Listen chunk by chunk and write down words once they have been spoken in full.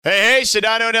Hey,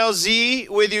 Sedano and LZ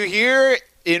with you here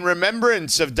in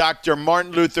remembrance of Dr.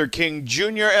 Martin Luther King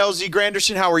Jr. LZ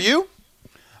Granderson, how are you?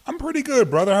 I'm pretty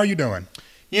good, brother. How you doing?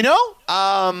 You know,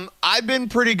 I've been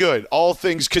pretty good, all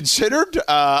things considered.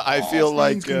 I feel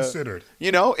like, considered.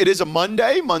 You know, it is a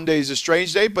Monday. Monday is a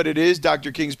strange day, but it is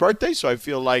Dr. King's birthday, so I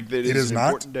feel like that it is an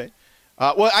important day.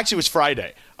 Well, actually, it was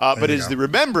Friday, but it is the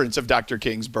remembrance of Dr.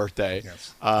 King's birthday.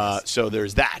 Yes. So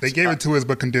there's that. They gave it to us,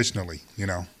 but conditionally, you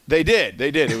know. They did.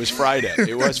 It was Friday.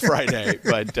 It was Friday,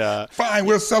 but fine,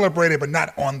 we'll celebrate it, but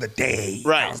not on the day.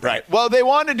 Right. Well, they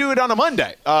want to do it on a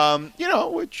Monday. You know,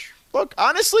 which look,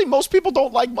 honestly, most people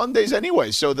don't like Mondays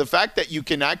anyway. So the fact that you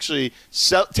can actually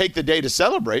take the day to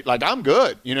celebrate, like, I'm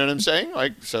good. You know what I'm saying?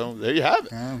 Like, so there you have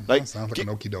it. That sounds like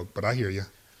an okie doke, but I hear you.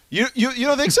 You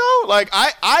don't think so? Like,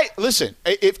 I listen.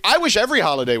 If I wish every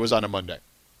holiday was on a Monday.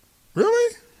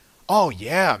 Really? Oh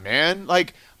yeah, man.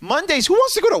 Like Mondays. Who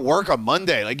wants to go to work on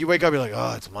Monday? Like you wake up, you're like,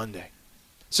 oh, it's Monday.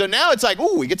 So now it's like,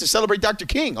 oh, we get to celebrate Dr.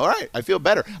 King. All right, I feel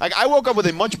better. Like I woke up with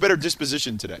a much better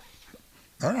disposition today.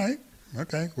 All right.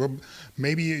 Okay. Well,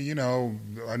 maybe,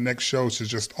 our next show should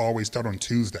just always start on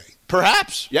Tuesday.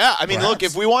 Perhaps. Yeah. I mean, Look,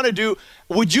 if we want to do,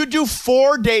 would you do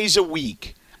 4 days a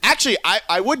week? Actually,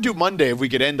 I would do Monday if we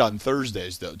could end on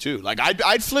Thursdays, though, too. Like,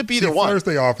 I'd flip either one.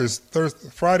 Friday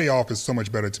off is so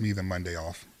much better to me than Monday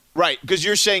off. Right, because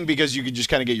you're saying because you could just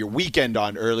kind of get your weekend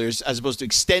on earlier as opposed to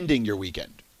extending your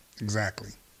weekend. Exactly.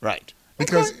 Right.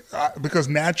 Because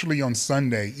naturally on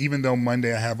Sunday, even though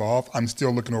Monday I have off, I'm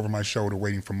still looking over my shoulder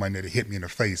waiting for Monday to hit me in the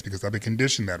face because I've been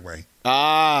conditioned that way.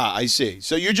 Ah, I see.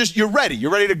 So you're ready.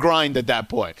 You're ready to grind at that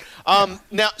point.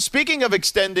 Now, speaking of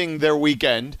extending their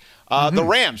weekend, the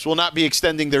Rams will not be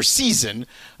extending their season.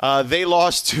 They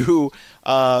lost to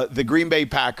the Green Bay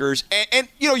Packers. And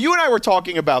you and I were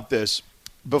talking about this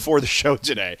before the show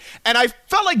today. And I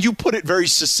felt like you put it very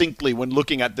succinctly when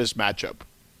looking at this matchup.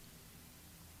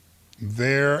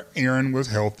 Their Aaron was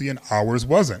healthy and ours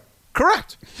wasn't.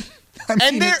 Correct.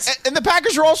 And the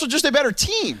Packers are also just a better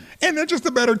team. And they're just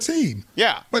a better team.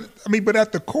 Yeah. But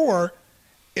at the core,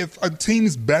 if a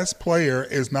team's best player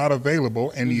is not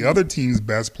available and the other team's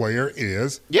best player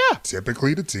is,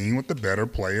 typically the team with the better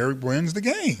player wins the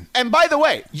game. And by the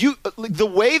way, the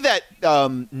way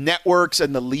that networks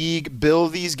and the league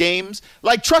build these games,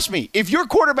 like, trust me, if your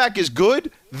quarterback is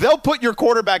good, they'll put your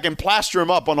quarterback and plaster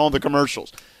him up on all the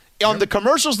commercials. On the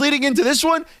commercials leading into this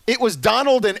one, it was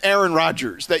Donald and Aaron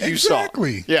Rodgers that you saw.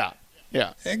 Exactly. Yeah.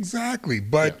 Exactly.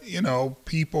 But,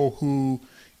 people who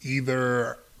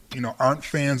either, aren't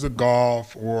fans of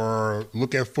golf or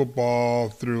look at football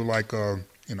through like a,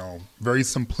 very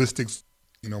simplistic,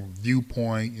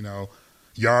 viewpoint,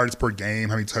 yards per game,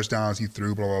 how many touchdowns he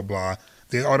threw, blah, blah, blah.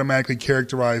 They automatically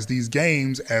characterize these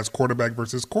games as quarterback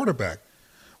versus quarterback.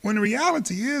 When the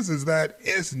reality is that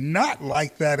it's not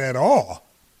like that at all.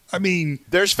 I mean,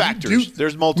 there's factors.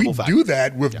 There's multiple factors. We do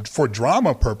that for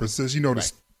drama purposes,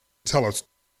 to tell us,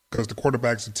 because the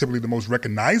quarterbacks are typically the most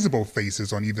recognizable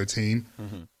faces on either team.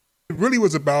 Mm-hmm. It really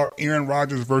was about Aaron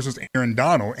Rodgers versus Aaron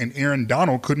Donald, and Aaron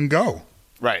Donald couldn't go.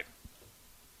 Right.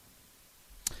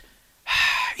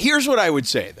 Here's what I would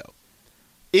say, though.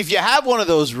 If you have one of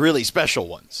those really special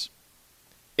ones,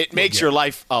 it makes your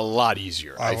life a lot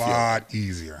easier. A lot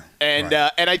easier. And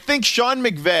I think Sean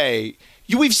McVay,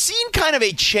 we've seen kind of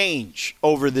a change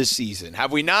over this season,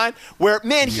 have we not? Where,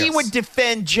 he would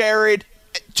defend Jared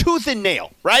tooth and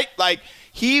nail, right? Like,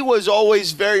 he was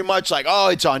always very much like, oh,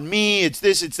 it's on me, it's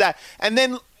this, it's that. And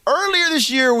then earlier this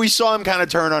year, we saw him kind of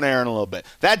turn on Aaron a little bit.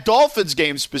 That Dolphins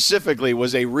game specifically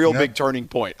was a real big turning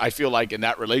point, I feel like, in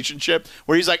that relationship,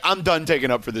 where he's like, I'm done taking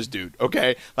up for this dude,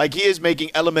 okay? Like, he is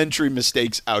making elementary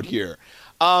mistakes out here.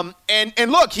 And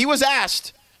look, he was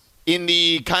asked in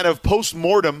the kind of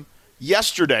post-mortem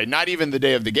yesterday, not even the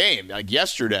day of the game, like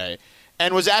yesterday,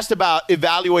 and was asked about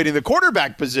evaluating the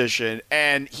quarterback position,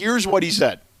 and here's what he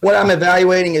said. What I'm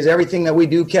evaluating is everything that we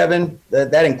do, Kevin.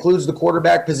 That includes the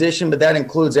quarterback position, but that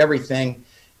includes everything.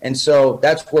 And so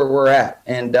that's where we're at.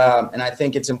 And I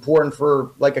think it's important for,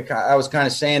 like I was kind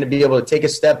of saying, to be able to take a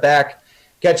step back,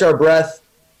 catch our breath,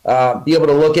 be able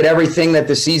to look at everything that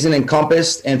the season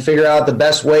encompassed and figure out the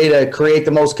best way to create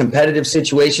the most competitive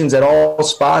situations at all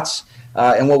spots.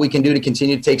 And what we can do to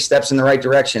continue to take steps in the right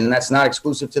direction. And that's not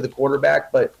exclusive to the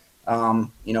quarterback, but,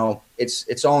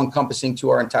 it's all encompassing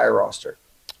to our entire roster.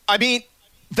 I mean,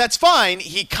 that's fine.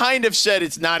 He kind of said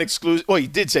it's not exclusive. Well, he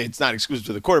did say it's not exclusive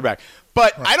to the quarterback.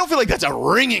 But I don't feel like that's a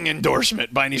ringing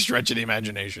endorsement by any stretch of the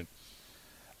imagination.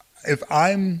 If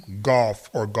I'm golf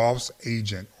or golf's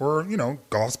agent or,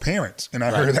 golf's parents, and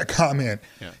I heard that comment,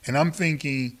 and I'm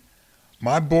thinking,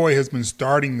 my boy has been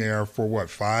starting there for,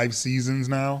 5 seasons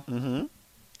now? Mm-hmm.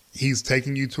 he's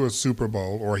taking you to a Super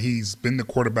Bowl, or he's been the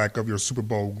quarterback of your Super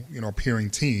Bowl, appearing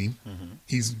team.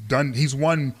 Mm-hmm. He's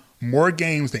won more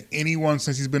games than anyone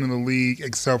since he's been in the league,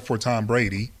 except for Tom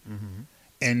Brady. Mm-hmm.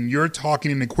 And you're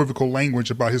talking in equivocal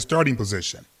language about his starting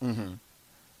position. Mm-hmm.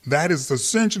 That is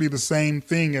essentially the same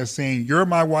thing as saying, you're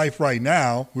my wife right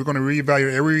now. We're going to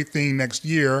reevaluate everything next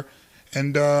year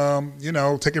and,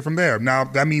 take it from there. Now,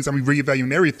 that means I'm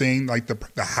reevaluating everything, like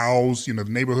the house, the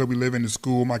neighborhood we live in, the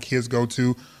school my kids go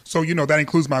to. So, that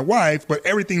includes my wife, but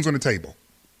everything's on the table.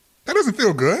 That doesn't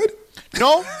feel good.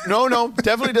 No.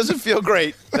 Definitely doesn't feel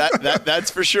great. That's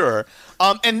for sure.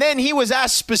 And then he was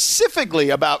asked specifically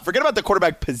forget about the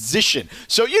quarterback position.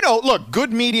 So, look,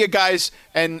 good media guys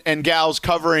and gals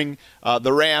covering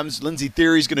the Rams. Lindsey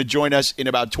Thiry is going to join us in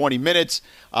about 20 minutes.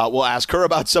 We'll ask her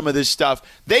about some of this stuff.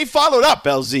 They followed up,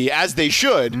 LZ, as they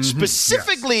should,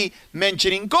 specifically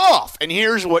mentioning golf. And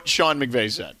here's what Sean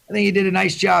McVay said. I think he did a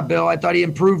nice job, Bill. I thought he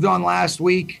improved on last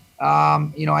week.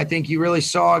 I think you really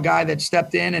saw a guy that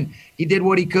stepped in and he did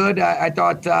what he could. I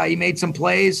thought he made some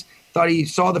plays. Thought he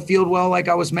saw the field well, like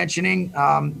I was mentioning.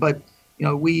 But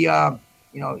he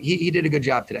did a good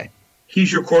job today.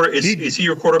 He's your quarter. Is he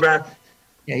your quarterback?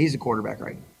 Yeah, he's a quarterback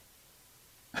right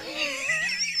now.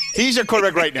 He's a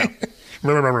quarterback right now.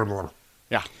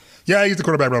 Yeah, he's the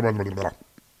quarterback.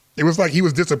 It was like he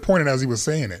was disappointed as he was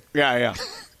saying it. Yeah.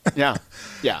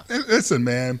 Listen,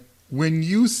 man. When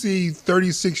you see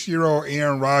 36-year-old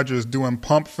Aaron Rodgers doing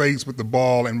pump fakes with the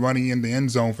ball and running in the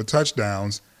end zone for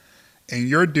touchdowns, and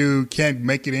your dude can't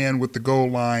make it in with the goal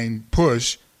line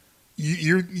push,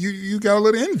 you got a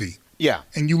little envy. Yeah.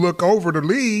 And you look over the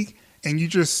league, and you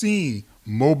just see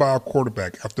mobile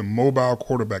quarterback after mobile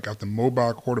quarterback after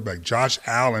mobile quarterback. Josh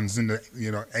Allen's in the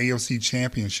AFC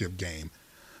Championship game.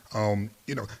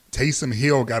 Taysom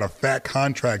Hill got a fat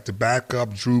contract to back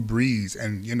up Drew Brees,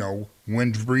 and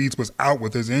when Brees was out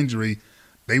with his injury,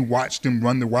 they watched him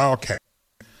run the Wildcat.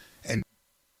 And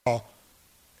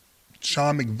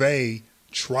Sean McVay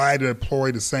tried to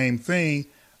employ the same thing,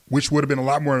 which would have been a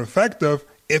lot more effective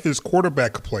if his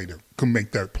quarterback could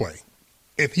make that play,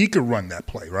 if he could run that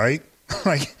play, right?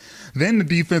 Then the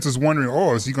defense is wondering,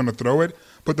 is he going to throw it?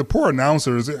 But the poor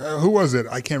announcers, who was it?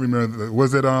 I can't remember.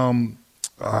 Was it Kevin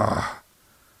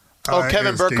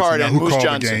Burkhardt and Moose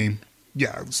Johnson.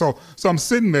 Yeah, so I'm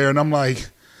sitting there and I'm like,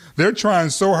 they're trying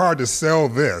so hard to sell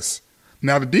this.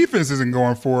 Now the defense isn't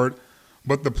going for it,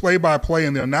 but the play-by-play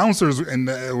and the announcers and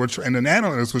the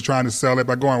analysts was trying to sell it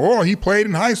by going, he played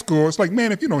in high school. It's like,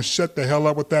 man, if you don't shut the hell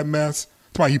up with that mess,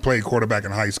 that's why he played quarterback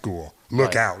in high school.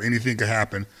 Look out, anything could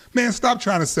happen. Man, stop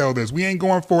trying to sell this. We ain't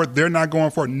going for it. They're not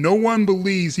going for it. No one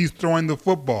believes he's throwing the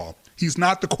football. He's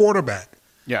not the quarterback.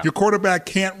 Yeah. Your quarterback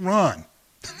can't run.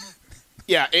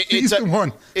 Yeah, it's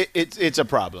a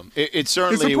problem. It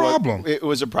certainly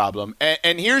was a problem.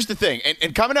 And here's the thing.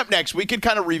 And coming up next, we could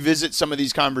kind of revisit some of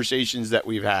these conversations that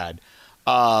we've had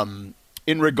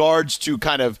in regards to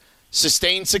kind of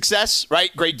sustained success,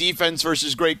 right? Great defense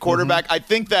versus great quarterback. Mm-hmm. I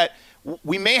think that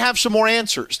we may have some more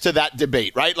answers to that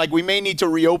debate, right? Like we may need to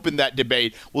reopen that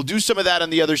debate. We'll do some of that on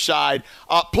the other side.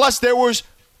 Plus, there was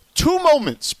two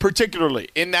moments particularly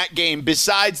in that game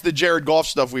besides the Jared Goff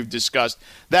stuff we've discussed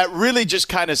that really just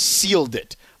kind of sealed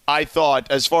it, I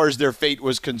thought, as far as their fate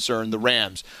was concerned, the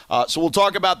Rams. So we'll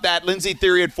talk about that. Lindsey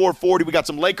Thiry at 4:40. We got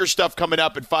some Lakers stuff coming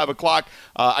up at 5 o'clock.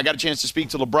 I got a chance to speak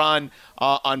to LeBron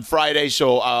on Friday,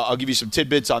 so I'll give you some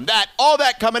tidbits on that. All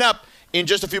that coming up in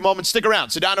just a few moments. Stick around.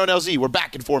 Sedano and LZ, we're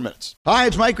back in 4 minutes. Hi,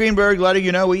 it's Mike Greenberg letting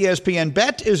you know ESPN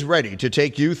Bet is ready to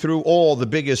take you through all the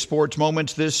biggest sports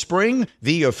moments this spring.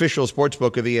 The official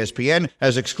sportsbook of ESPN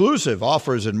has exclusive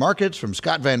offers and markets from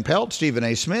Scott Van Pelt, Stephen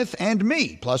A. Smith, and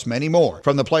me, plus many more.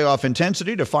 From the playoff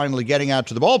intensity to finally getting out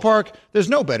to the ballpark, there's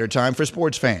no better time for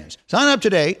sports fans. Sign up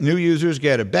today. New users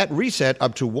get a bet reset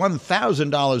up to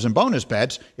 $1,000 in bonus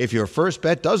bets if your first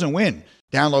bet doesn't win.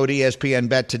 Download ESPN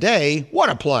Bet today. What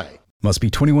a play. Must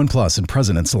be 21 plus and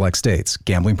present in select states.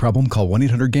 Gambling problem? Call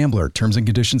 1-800-GAMBLER. Terms and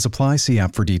conditions apply. See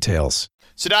app for details.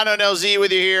 Sedano and LZ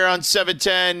with you here on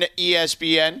 710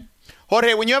 ESPN.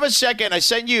 Jorge, when you have a second, I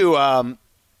sent you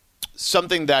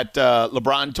something that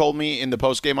LeBron told me in the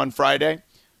postgame on Friday.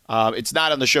 It's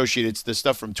not on the show sheet. It's the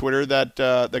stuff from Twitter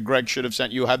that Greg should have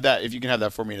sent you. Have that if you can have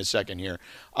that for me in a second here.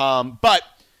 But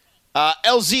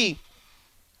LZ,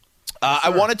 I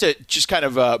wanted to just kind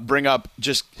of bring up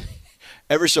just –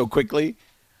 ever so quickly.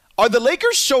 Are the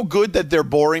Lakers so good that they're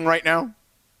boring right now?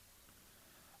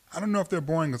 I don't know if they're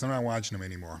boring because I'm not watching them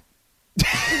anymore.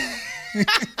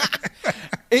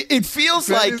 It feels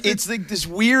like it's like this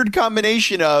weird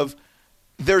combination of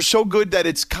they're so good that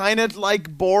it's kind of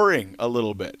like boring a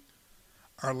little bit.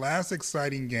 Our last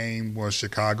exciting game was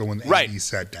Chicago when AD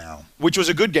sat down. Which was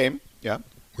a good game, yeah.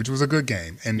 Which was a good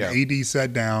game. And AD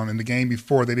sat down. In the game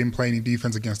before, they didn't play any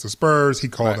defense against the Spurs. He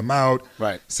called them out.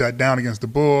 Sat down against the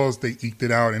Bulls. They eked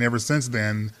it out. And ever since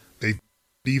then, they've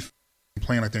been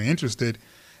playing like they're interested.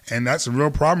 And that's a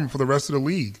real problem for the rest of the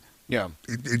league. Yeah.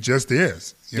 It just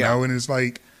is. You know, and it's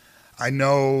like, I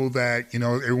know that, you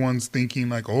know, everyone's thinking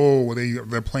like, oh, well,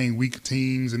 they're playing weak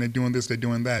teams and they're doing this, they're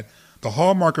doing that. The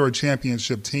hallmark of a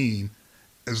championship team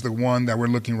is the one that we're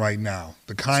looking right now,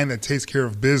 the kind that takes care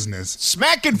of business.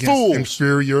 Smacking fools.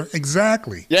 Inferior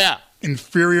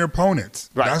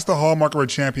opponents. Right. That's the hallmark of a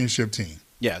championship team.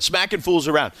 Yeah, smacking fools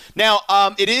around. Now,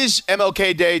 it is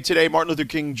MLK Day today, Martin Luther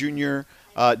King Jr.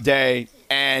 Day,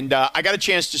 and I got a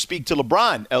chance to speak to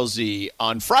LeBron, LZ,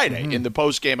 on Friday. In the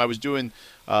postgame. I was doing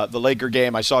the Laker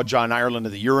game. I saw John Ireland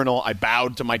at the urinal. I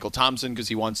bowed to Michael Thompson because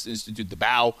he wants to institute the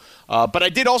bow. But I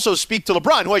did also speak to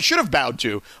LeBron, who I should have bowed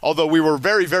to, although we were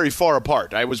very, very far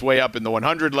apart. I was way up in the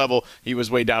 100 level. He was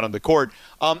way down on the court.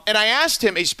 And I asked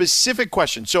him a specific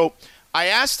question. So I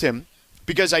asked him,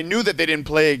 because I knew that they didn't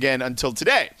play again until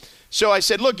today. So I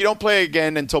said, look, you don't play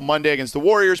again until Monday against the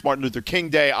Warriors, Martin Luther King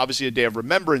Day, obviously a day of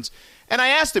remembrance. And I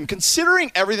asked him,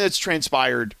 considering everything that's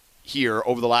transpired here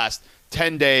over the last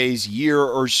 10 days, year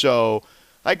or so,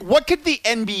 like what could the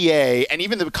NBA and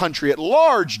even the country at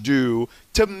large do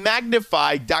to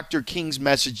magnify Dr. King's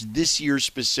message this year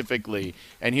specifically?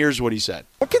 And here's what he said.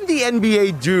 What can the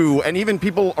NBA do and even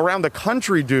people around the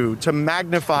country do to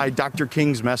magnify Dr.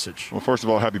 King's message? Well, first of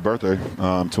all, happy birthday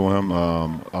to him.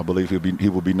 I believe he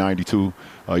will be 92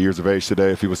 years of age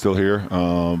today if he was still here.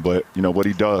 But you know what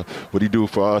he do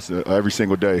for us every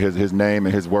single day. His name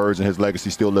and his words and his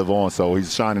legacy still live on. So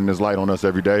he's shining his light on us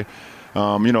every day.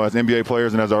 You know, as NBA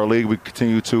players and as our league, we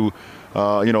continue to,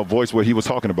 voice what he was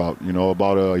talking about,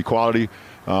 about equality,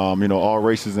 all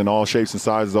races and all shapes and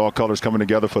sizes, all colors coming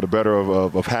together for the better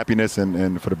of happiness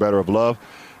and for the better of love,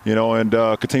 and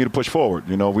continue to push forward.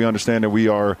 We understand that we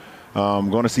are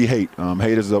going to see hate.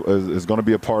 Hate is going to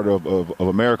be a part of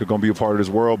America, going to be a part of this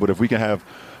world. But if we can have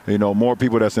more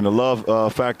people that's in the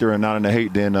love factor and not in the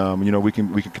hate, then, we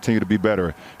can continue to be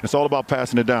better. It's all about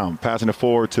passing it down, passing it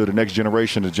forward to the next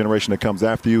generation, the generation that comes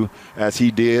after you, as he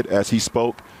did, as he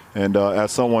spoke. And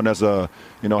as someone that's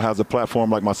has a platform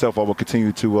like myself, I will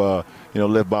continue to,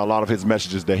 live by a lot of his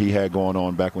messages that he had going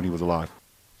on back when he was alive.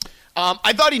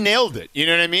 I thought he nailed it. You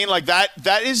know what I mean? Like that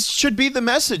should be the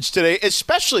message today,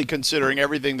 especially considering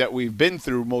everything that we've been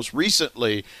through most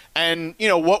recently and,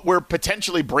 what we're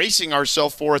potentially bracing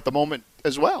ourselves for at the moment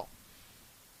as well.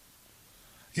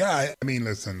 Yeah, I mean,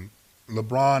 listen,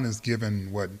 LeBron is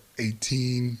given,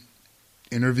 18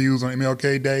 interviews on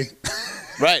MLK Day?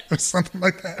 Right. Or something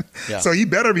like that. Yeah. So he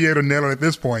better be able to nail it at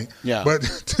this point. Yeah. But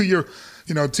to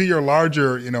your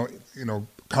larger,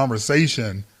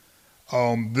 conversation,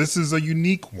 this is a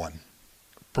unique one,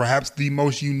 perhaps the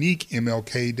most unique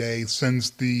MLK Day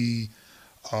since the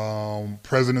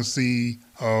presidency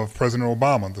of President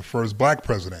Obama, the first black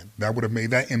president. That would have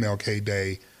made that MLK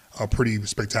Day pretty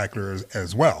spectacular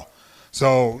as well.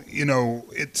 So,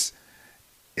 it's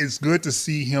good to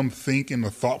see him think in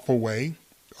a thoughtful way.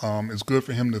 It's good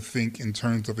for him to think in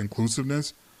terms of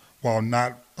inclusiveness while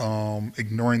not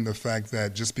ignoring the fact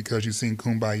that just because you sing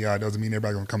Kumbaya doesn't mean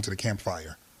everybody's going to come to the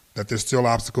campfire. That there's still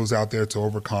obstacles out there to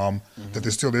overcome, that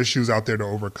there's still issues out there to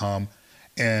overcome.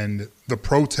 And the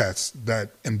protests that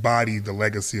embody the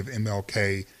legacy of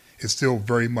MLK is still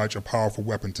very much a powerful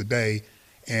weapon today.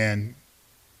 And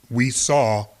we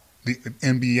saw the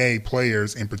NBA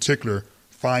players in particular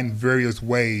find various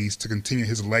ways to continue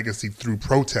his legacy through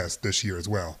protests this year as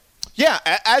well. Yeah,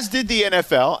 as did the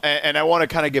NFL. And I want to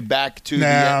kind of get back to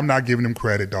I'm not giving him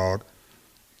credit, dog.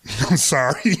 I'm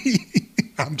sorry.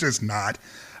 I'm just not.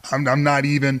 I'm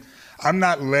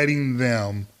not letting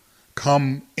them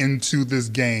come into this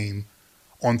game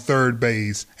on third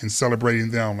base and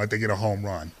celebrating them like they get a home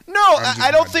run. No,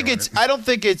 I don't think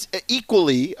it's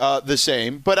equally the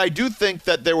same, but I do think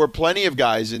that there were plenty of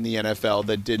guys in the NFL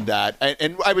that did that.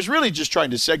 And I was really just trying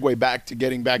to segue back to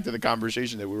getting back to the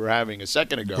conversation that we were having a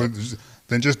second ago.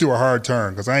 Then just do a hard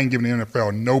turn, because I ain't giving the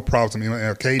NFL no props on the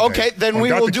MLK Day. Okay, then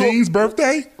we will do King's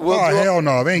birthday? Hell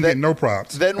no, they ain't getting no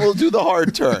props. Then we'll do the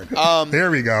hard turn. There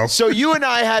we go. So you and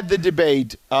I had the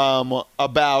debate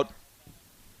about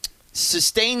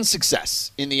sustained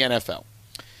success in the NFL.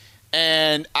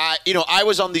 And I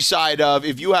was on the side of,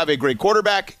 if you have a great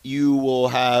quarterback, you will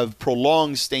have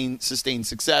prolonged sustained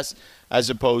success, as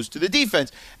opposed to the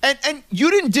defense. And you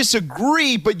didn't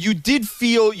disagree, but you did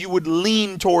feel you would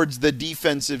lean towards the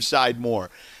defensive side more.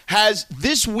 Has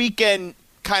this weekend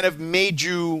kind of made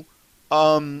you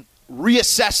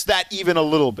reassess that even a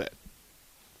little bit?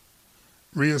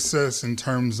 Reassess in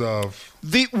terms of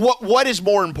what is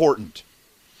more important?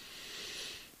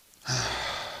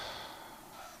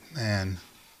 Man,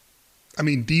 I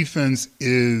mean, defense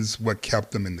is what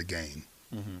kept them in the game,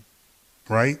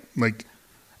 right? Like,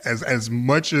 as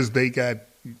much as they got,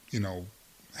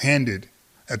 handed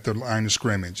at the line of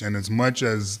scrimmage, and as much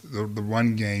as the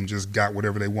run game just got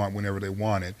whatever they want whenever they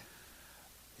wanted,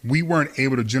 we weren't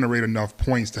able to generate enough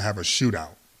points to have a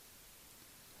shootout.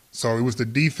 So it was the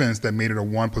defense that made it a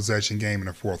one-possession game in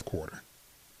the fourth quarter.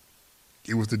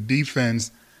 It was the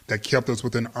defense that kept us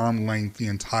within arm length the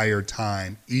entire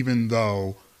time, even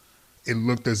though it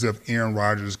looked as if Aaron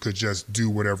Rodgers could just do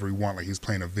whatever he wanted, like he's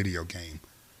playing a video game.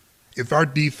 If our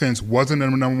defense wasn't the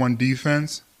number one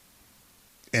defense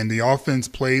and the offense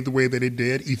played the way that it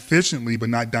did, efficiently but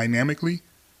not dynamically,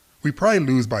 we probably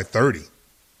lose by 30.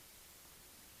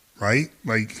 Right?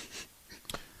 Like,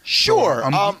 sure.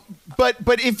 But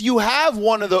if you have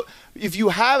if you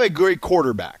have a great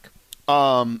quarterback,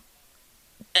 because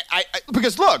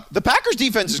look, the Packers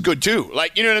defense is good too.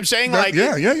 Like, you know what I'm saying? Like,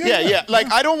 yeah.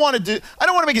 Like, I don't want to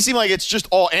make it seem like it's just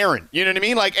all Aaron. You know what I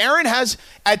mean? Like, Aaron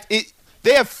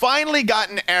they have finally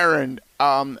gotten Aaron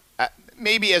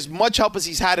maybe as much help as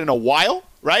he's had in a while,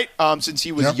 right? Since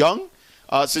he was young,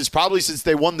 since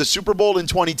they won the Super Bowl in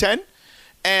 2010.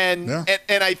 And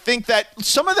I think that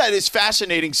some of that is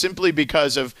fascinating simply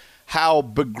because of how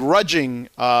begrudging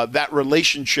that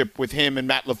relationship with him and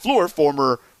Matt LaFleur,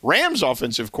 former Rams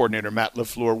offensive coordinator Matt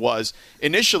LaFleur, was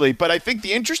initially. But I think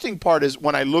the interesting part is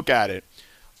when I look at it,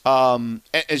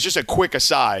 as just a quick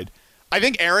aside, I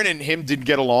think Aaron and him didn't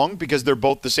get along because they're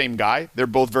both the same guy. They're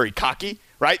both very cocky,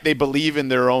 right? They believe in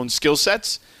their own skill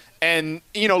sets. And,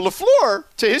 LaFleur,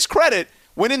 to his credit,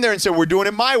 went in there and said, we're doing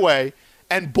it my way.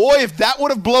 And boy, if that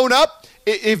would have blown up,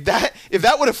 if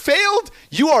that would have failed,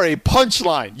 you are a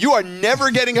punchline. You are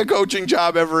never getting a coaching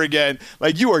job ever again.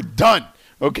 Like, you are done.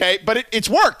 Okay, but it's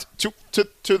worked to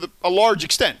a large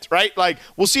extent, right? Like,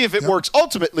 we'll see if it works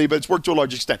ultimately, but it's worked to a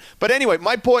large extent. But anyway,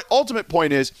 my ultimate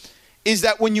point is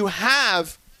that when you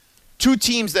have two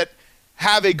teams that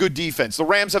have a good defense, the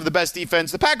Rams have the best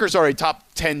defense. The Packers are a top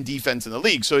 10 defense in the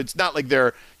league, so it's not like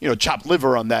they're chopped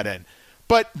liver on that end.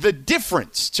 But the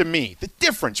difference to me,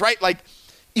 right? Like,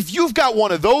 if you've got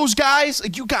one of those guys,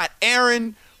 like you got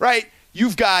Aaron, right?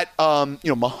 You've got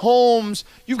Mahomes.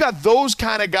 You've got those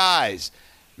kind of guys.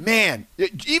 Man,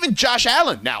 even Josh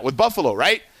Allen now with Buffalo,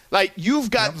 right? Like, you've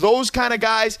got those kind of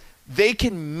guys. They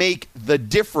can make the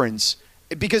difference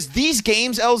because these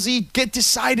games, LZ, get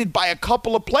decided by a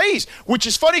couple of plays, which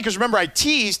is funny because, remember, I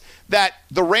teased that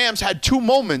the Rams had two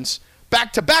moments,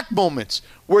 back-to-back moments,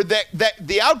 where that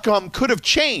the outcome could have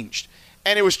changed.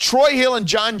 And it was Troy Hill and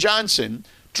John Johnson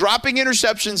dropping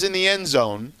interceptions in the end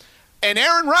zone. And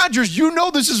Aaron Rodgers,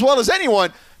 this as well as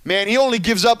anyone, man, he only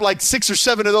gives up like 6 or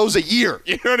 7 of those a year.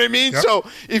 You know what I mean? Yep. So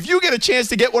if you get a chance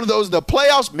to get one of those in the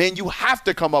playoffs, man, you have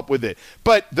to come up with it.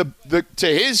 But to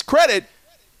his credit,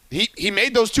 he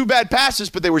made those 2 bad passes,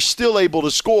 but they were still able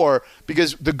to score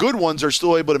because the good ones are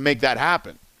still able to make that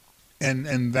happen.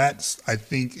 And that's, I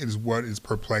think, is what is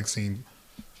perplexing,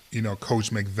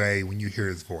 Coach McVay when you hear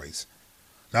his voice.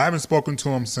 Now, I haven't spoken to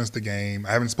him since the game.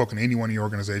 I haven't spoken to anyone in the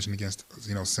organization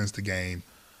since the game.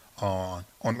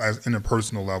 In a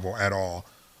personal level at all,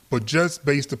 but just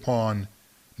based upon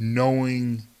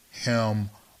knowing him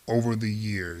over the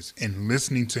years and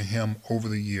listening to him over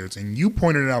the years, and you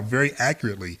pointed it out very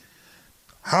accurately,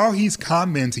 how he's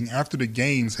commenting after the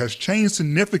games has changed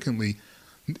significantly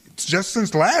just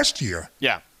since last year.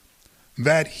 Yeah.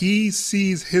 That he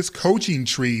sees his coaching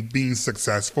tree being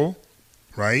successful,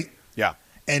 right? Yeah.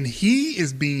 And he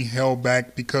is being held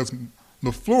back because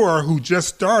LaFleur, who just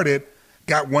started,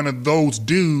 got one of those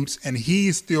dudes, and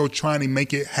he's still trying to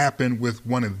make it happen with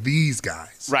one of these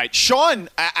guys. Right. Sean,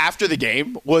 after the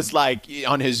game, was like,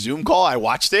 on his Zoom call, I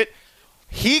watched it,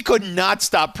 he could not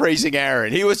stop praising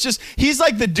Aaron. He's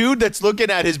like the dude that's looking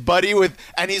at his buddy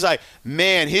and he's like,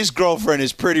 man, his girlfriend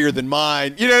is prettier than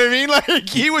mine. You know what I mean? Like,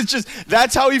 he was just,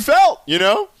 that's how he felt,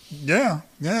 Yeah.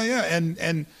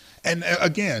 And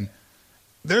again,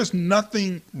 there's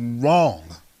nothing wrong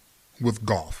with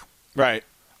golf. Right.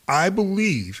 I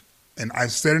believe, and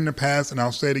I've said it in the past and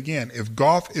I'll say it again, if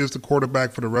Goff is the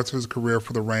quarterback for the rest of his career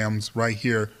for the Rams right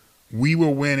here, we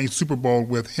will win a Super Bowl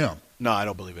with him. No, I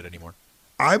don't believe it anymore.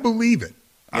 I believe it.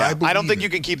 Yeah, I don't think you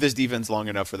can keep this defense long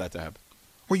enough for that to happen.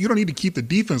 Well, you don't need to keep the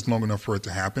defense long enough for it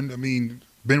to happen. I mean,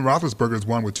 Ben Roethlisberger is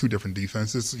one with 2 different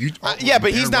defenses. But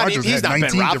he's not Ben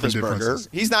Roethlisberger.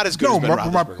 He's not as good as Ben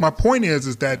Roethlisberger. My point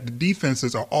is that the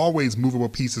defenses are always movable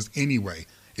pieces anyway.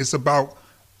 It's about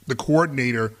the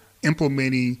coordinator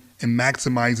implementing and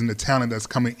maximizing the talent that's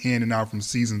coming in and out from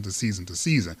season to season to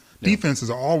season. Yeah. Defenses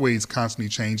are always constantly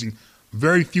changing.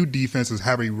 Very few defenses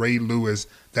have a Ray Lewis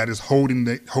that is holding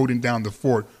down the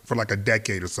fort for like a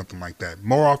decade or something like that.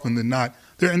 More often than not,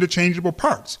 they're interchangeable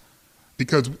parts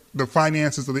because the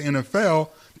finances of the NFL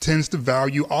tends to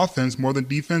value offense more than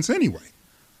defense anyway.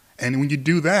 And when you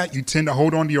do that, you tend to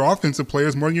hold on to your offensive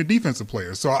players more than your defensive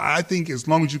players. So I think as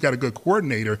long as you've got a good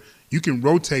coordinator, you can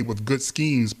rotate with good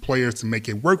schemes players to make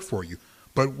it work for you.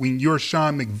 But when you're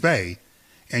Sean McVay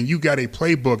and you got a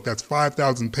playbook that's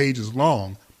 5,000 pages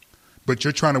long, but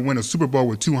you're trying to win a Super Bowl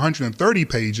with 230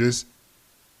 pages,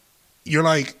 you're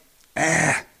like,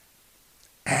 Yeah.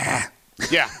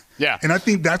 And I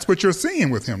think that's what you're seeing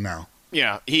with him now.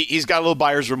 Yeah, he's got a little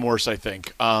buyer's remorse, I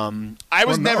think. I've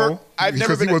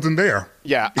because he wasn't there.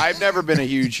 Yeah, I've never been a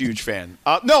huge fan.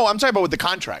 No, I'm talking about with the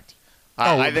contract.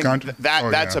 I think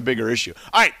that's a bigger issue.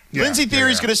 All right, Lindsey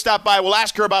Thiry's going to stop by. We'll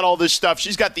ask her about all this stuff.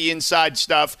 She's got the inside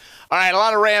stuff. All right, a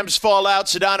lot of Rams fallout.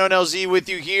 Sedano and LZ with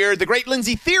you here. The great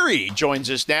Lindsey Thiry joins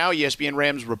us now, ESPN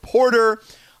Rams reporter.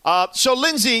 So,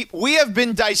 Lindsey, we have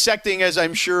been dissecting, as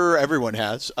I'm sure everyone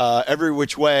has, every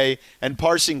which way and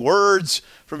parsing words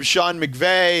from Sean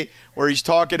McVay, where he's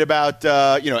talking about,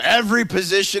 every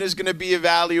position is going to be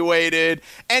evaluated.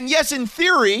 And yes, in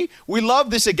theory, we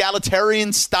love this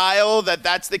egalitarian style,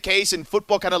 that's the case, and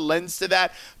football kind of lends to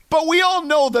that. But we all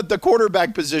know that the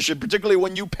quarterback position, particularly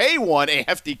when you pay one a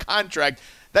hefty contract,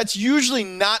 that's usually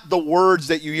not the words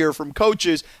that you hear from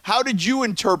coaches. How did you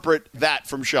interpret that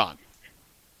from Sean?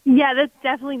 Yeah, that's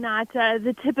definitely not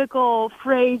the typical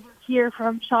phrase here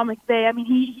from Sean McVay. I mean,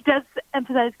 he does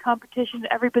emphasize competition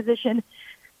at every position,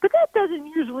 but that doesn't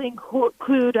usually include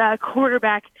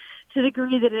quarterback to the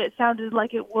degree that it sounded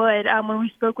like it would when we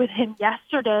spoke with him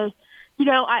yesterday.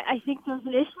 I think there's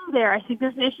an issue there. I think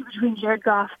there's an issue between Jared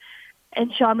Goff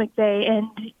and Sean McVay,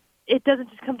 and it doesn't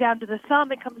just come down to the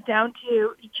thumb. It comes down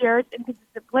to Jared's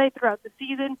inconsistent play throughout the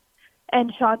season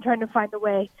and Sean trying to find a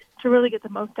way to really get the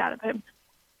most out of him.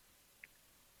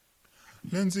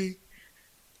 Lindsey,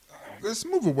 let's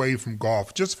move away from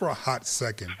Goff just for a hot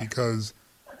second because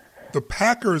the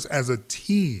Packers as a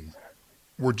team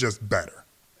were just better.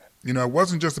 It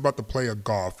wasn't just about the play of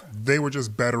Goff. They were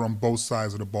just better on both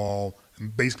sides of the ball in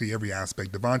basically every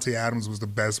aspect. Devontae Adams was the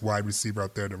best wide receiver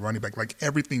out there, the running back. Like,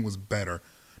 everything was better.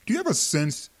 Do you have a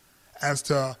sense as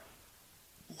to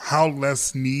how Les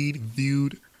Snead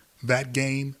viewed that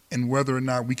game and whether or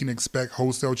not we can expect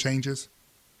wholesale changes?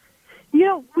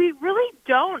 We really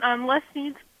don't. Les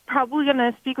Snead's probably going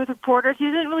to speak with reporters. He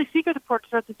didn't really speak with reporters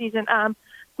throughout the season. So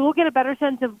we'll get a better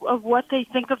sense of what they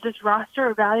think of this roster,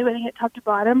 evaluating it top to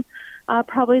bottom,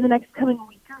 probably in the next coming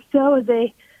week or so as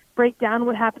they break down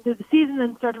what happened through the season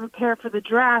and start to prepare for the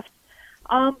draft.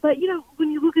 But,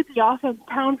 when you look at the offense,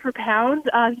 pound for pound,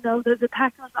 the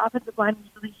Packers' offensive line is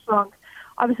really strong.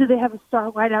 Obviously, they have a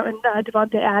star wideout in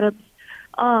Devontae Adams.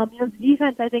 The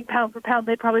defense, I think, pound for pound,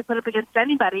 they'd probably put up against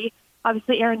anybody.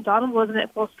 Obviously, Aaron Donald wasn't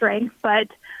at full strength, but,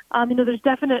 there's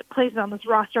definite places on this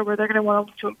roster where they're going to want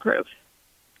to improve.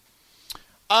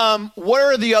 What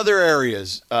are the other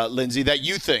areas, Lindsey, that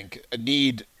you think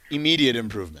need immediate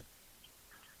improvement?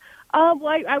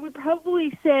 I would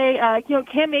probably say,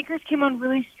 Cam Akers came on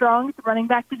really strong at the running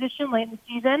back position late in the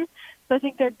season, so I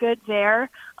think they're good there.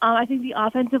 I think the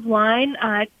offensive line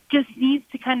just needs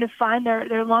to kind of find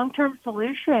their long-term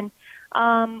solution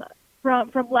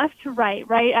from left to right,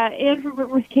 right? Andrew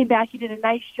Whitworth came back. He did a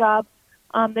nice job.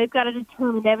 They've got to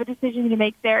determine. They have a decision to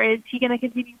make there. Is he going to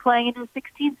continue playing into a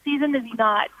 16th season? Is he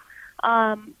not?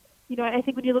 I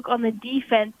think when you look on the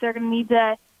defense, they're going to need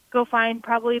to go find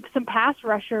probably some pass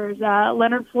rushers.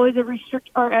 Leonard Floyd's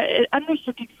an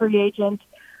unrestricted free agent.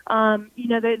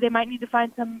 They might need to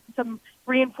find some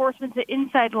reinforcements at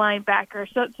inside linebacker.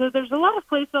 So there's a lot of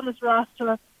places on this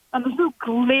roster. There's no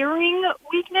glaring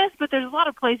weakness, but there's a lot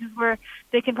of places where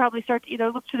they can probably start to either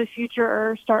look to the future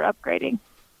or start upgrading.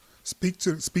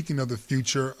 Speaking of the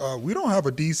future, we don't have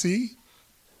a DC.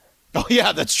 Oh,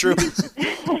 yeah, that's true.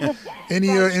 Any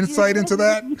insight into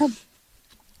that?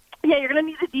 Yeah, you're going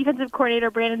to need the defensive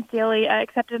coordinator, Brandon Staley,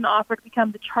 accepted an offer to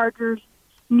become the Chargers'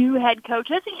 new head coach.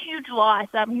 That's a huge loss.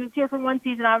 He was here for one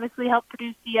season, obviously helped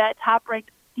produce the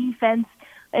top-ranked defense.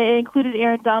 It included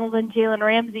Aaron Donald and Jalen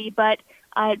Ramsey, but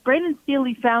Brandon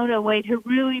Staley found a way to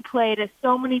really play to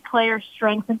so many players'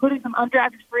 strengths, including some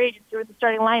undrafted free agents who are in the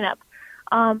starting lineup.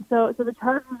 So the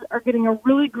Chargers are getting a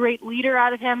really great leader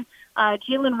out of him.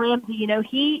 Jalen Ramsey,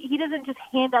 he doesn't just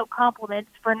hand out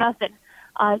compliments for nothing.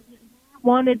 He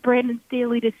wanted Brandon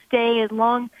Staley to stay as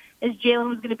long as Jalen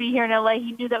was going to be here in L.A.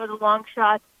 He knew that was a long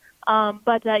shot.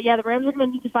 But the Rams are going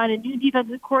to need to find a new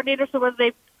defensive coordinator. So whether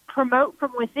they promote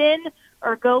from within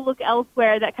or go look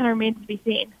elsewhere, that kind of remains to be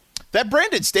seen. That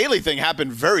Brandon Staley thing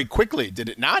happened very quickly, did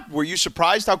it not? Were you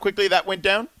surprised how quickly that went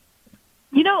down?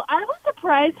 You know, I was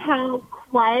surprised how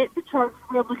quiet the Chargers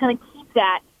were able to kind of keep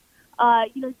that.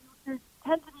 You know, there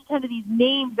tends to be kind of these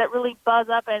names that really buzz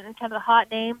up and kind of the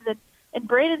hot names. And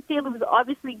Brandon Staley was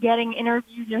obviously getting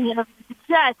interviews. You know, he interviewed with the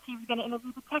Jets. He was going to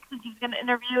interview the Texans. He was going to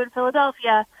interview in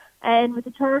Philadelphia and with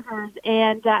the Chargers.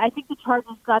 And I think the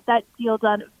Chargers got that deal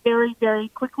done very, very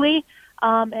quickly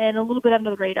and a little bit under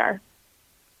the radar.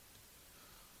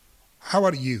 How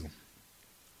about you?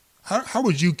 How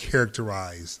would you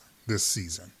characterize this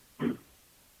season? You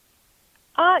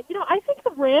know, I think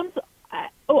the Rams,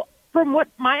 from what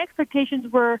my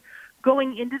expectations were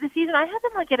going into the season, I had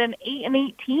them like at an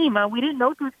 8-8 team. We didn't know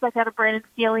what to expect out of Brandon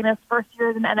Staley in his first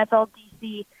year as an NFL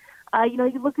DC. You know,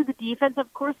 you look at the defense.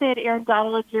 Of course, they had Aaron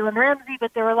Donald and Jalen Ramsey,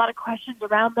 but there were a lot of questions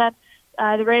around them.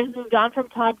 The Rams moved on from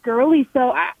Todd Gurley.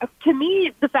 So, to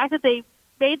me, the fact that they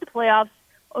made the playoffs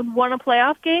and won a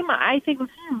playoff game, I think was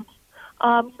huge. You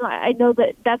know, I know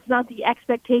that that's not the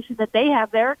expectation that they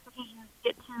have. Their expectation is to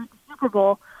get to the Super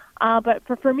Bowl. But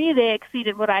for me, they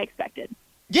exceeded what I expected.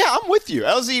 Yeah, I'm with you.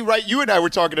 LZ, right, you and I were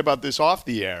talking about this off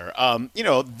the air. You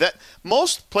know, that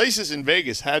most places in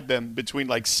Vegas had them between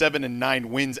like 7 and 9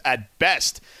 wins at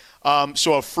best.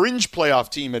 So a fringe playoff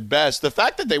team at best. The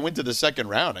fact that they went to the second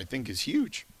round, I think, is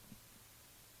huge.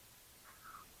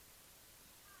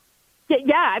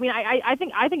 Yeah, I mean, I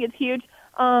think it's huge.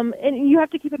 And you have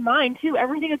to keep in mind, too,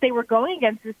 everything that they were going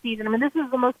against this season. I mean, this is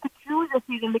the most peculiar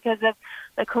season because of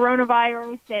the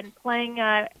coronavirus and playing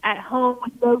at home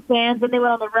with no fans. Then they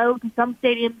went on the road to some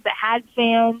stadiums that had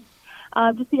fans.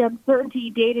 Just the uncertainty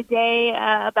day to day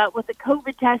about with the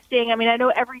COVID testing. I mean, I know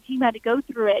every team had to go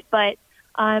through it, but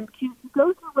to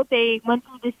go through what they went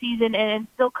through this season and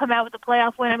still come out with a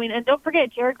playoff win. I mean, and don't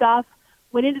forget, Jared Goff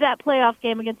went into that playoff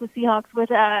game against the Seahawks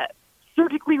with a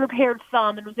surgically repaired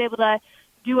thumb and was able to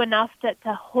do enough to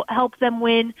help them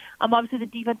win. Obviously, the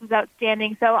defense was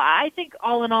outstanding. So I think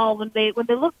all in all, when they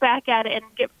look back at it and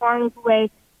get far enough away,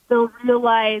 they'll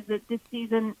realize that this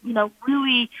season, you know,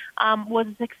 really was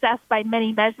a success by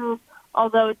many measures.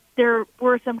 Although there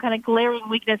were some kind of glaring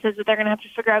weaknesses that they're going to have to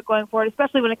figure out going forward,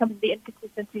 especially when it comes to the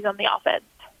inconsistencies on the offense.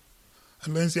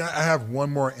 And Lindsey, I have one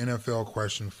more NFL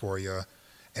question for you,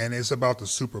 and it's about the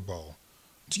Super Bowl.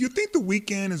 Do you think The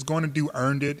Weeknd is going to do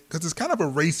Earned It? Because it's kind of a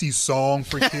racy song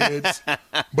for kids,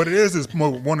 but it is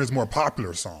one of his more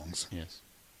popular songs. Yes.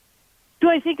 Do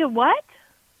I think of what?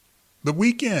 The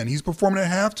Weeknd. He's performing at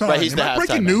halftime. Right, he's Am the I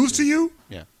breaking halftime news act. to you?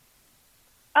 Yeah.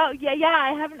 Oh, yeah.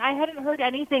 I hadn't heard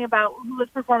anything about who was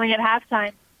performing at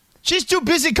halftime. She's too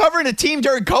busy covering a team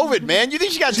during COVID, man. You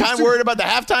think she got time worried about the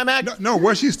halftime act? No,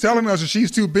 what she's telling us is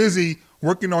she's too busy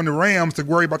working on the Rams to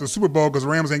worry about the Super Bowl because the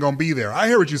Rams ain't going to be there. I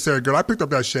hear what you said, girl. I picked up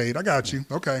that shade. I got you.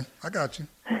 Okay, I got you.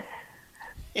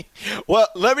 Well,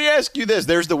 let me ask you this.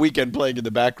 There's The Weeknd playing in the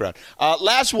background.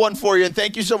 Last one for you, and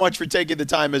thank you so much for taking the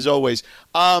time as always.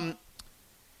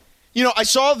 You know, I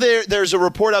saw there's a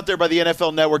report out there by the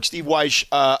NFL Network, Steve Weish,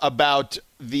 about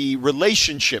the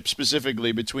relationship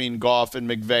specifically between Goff and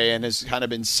McVay and has kind of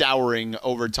been souring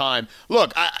over time.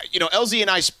 Look, LZ and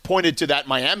I pointed to that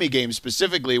Miami game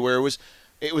specifically where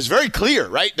it was very clear,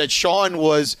 right, that Sean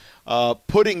was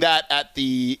putting that at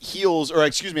the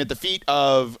at the feet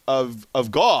of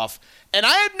Goff. And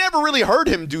I had never really heard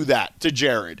him do that to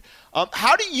Jared.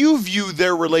 How do you view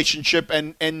their relationship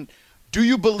and do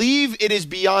you believe it is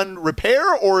beyond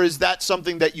repair, or is that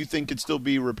something that you think could still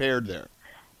be repaired there?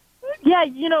 Yeah,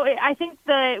 I think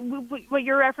what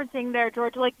you're referencing there,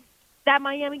 George, like that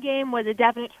Miami game was a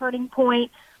definite turning point.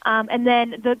 And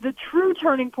then the true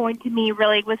turning point to me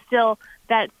really was still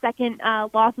that second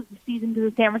loss of the season to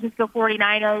the San Francisco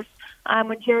 49ers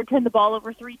when Jared turned the ball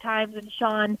over 3 times and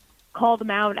Sean called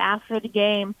him out after the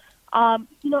game. I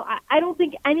don't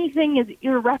think anything is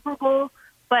irreparable.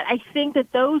 But I think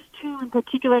that those two in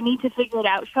particular need to figure it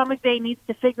out. Sean McVay needs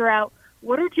to figure out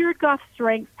what are Jared Goff's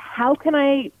strengths, how can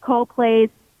I call plays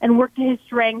and work to his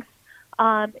strengths,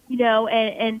 and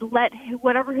let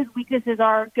whatever his weaknesses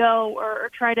are go or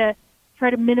try to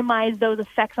minimize those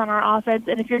effects on our offense.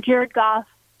 And if you're Jared Goff,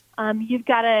 you've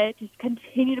got to just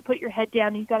continue to put your head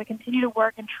down. You've got to continue to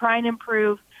work and try and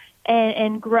improve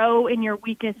and grow in your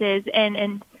weaknesses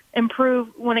and improve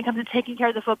when it comes to taking care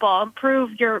of the football,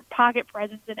 improve your pocket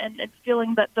presence and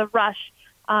feeling the rush,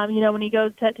 when he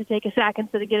goes to take a sack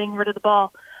instead of getting rid of the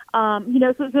ball. So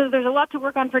there's a lot to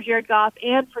work on for Jared Goff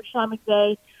and for Sean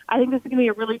McVay. I think this is going to be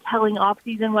a really telling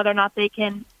offseason, whether or not they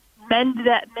can mend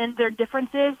their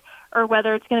differences or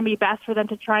whether it's going to be best for them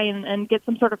to try and get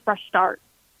some sort of fresh start.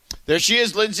 There she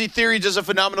is. Lindsey Thiry does a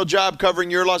phenomenal job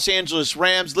covering your Los Angeles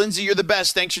Rams. Lindsey, you're the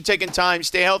best. Thanks for taking time.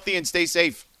 Stay healthy and stay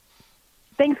safe.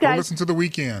 Thanks, guys. Go listen to The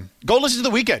Weekend. Go listen to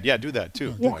The Weekend. Yeah, do that,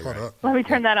 too. Yeah. Let me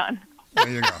turn that on. There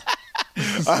you go.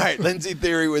 All right, Lindsey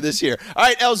Thiry with us here. All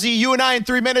right, LZ, you and I in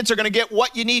 3 minutes are going to get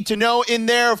what you need to know in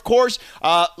there, of course.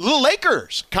 Little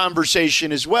Lakers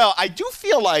conversation as well. I do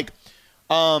feel like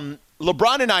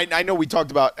LeBron and I know we talked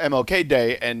about MLK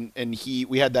Day, and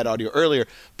we had that audio earlier,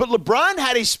 but LeBron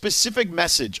had a specific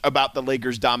message about the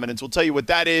Lakers' dominance. We'll tell you what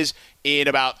that is in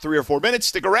about 3 or 4 minutes.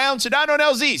 Stick around. Sit down on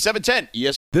LZ, 710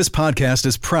 ESPN. This podcast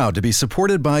is proud to be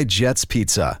supported by Jets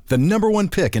Pizza, the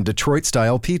 #1 pick in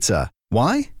Detroit-style pizza.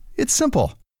 Why? It's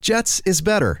simple. Jets is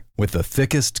better. With the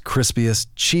thickest, crispiest,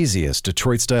 cheesiest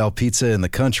Detroit-style pizza in the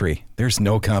country, there's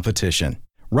no competition.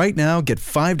 Right now, get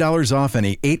 $5 off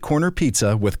any 8-corner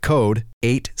pizza with code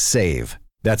 8SAVE.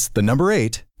 That's the number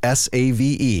 8,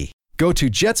 SAVE. Go to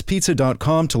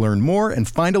jetspizza.com to learn more and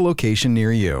find a location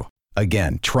near you.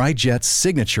 Again, try Jet's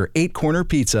signature 8-corner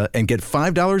pizza and get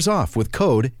 $5 off with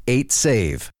code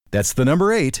 8SAVE. That's the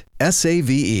number 8,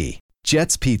 SAVE.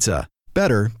 Jet's Pizza.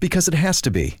 Better because it has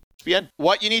to be.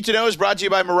 What You Need to Know is brought to you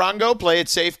by Morongo. Play it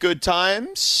safe, good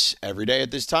times. Every day at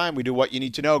this time, we do What You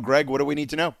Need to Know. Greg, what do we need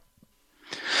to know?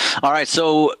 All right,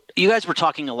 so you guys were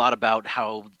talking a lot about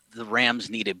how the Rams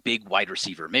need a big wide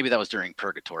receiver. Maybe that was during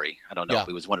Purgatory. I don't know if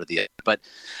it was one or the other, but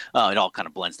it all kind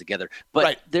of blends together.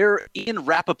 But Ian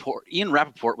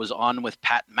Rappaport was on with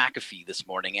Pat McAfee this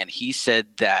morning, and he said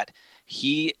that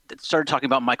he started talking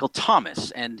about Michael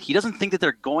Thomas, and he doesn't think that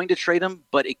they're going to trade him,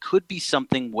 but it could be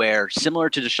something where, similar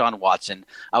to Deshaun Watson,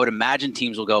 I would imagine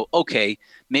teams will go, okay,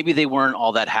 maybe they weren't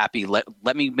all that happy. Let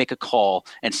me make a call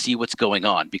and see what's going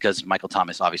on, because Michael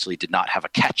Thomas obviously did not have a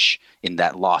catch in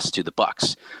that loss to the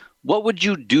Bucs. What would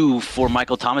you do for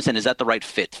Michael Thomas, and is that the right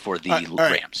fit for the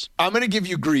Rams? I'm going to give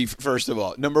you grief, first of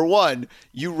all. Number one,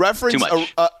 you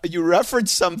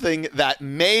referenced something that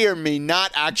may or may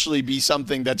not actually be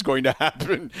something that's going to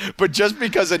happen, but just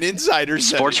because an insider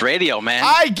said Sports radio, man.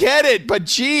 I get it, but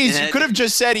geez, you could have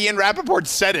just said Ian Rappaport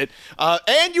said it.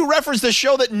 And you referenced a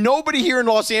show that nobody here in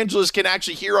Los Angeles can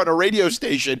actually hear on a radio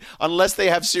station unless they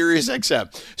have Sirius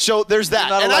XM. So there's that.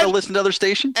 You're not allowed to listen to other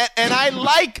stations? And I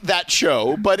like that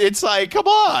show, but it's like, come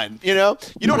on, you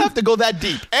don't have to go that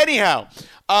deep. Anyhow,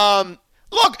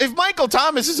 look, if Michael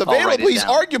Thomas is available, he's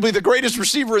arguably the greatest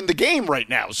receiver in the game right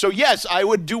now. So, yes, I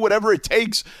would do whatever it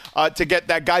takes to get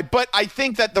that guy. But I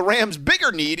think that the Rams'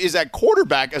 bigger need is at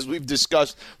quarterback, as we've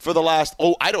discussed for the last,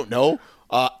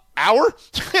 hour.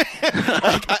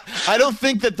 I don't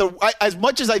think that as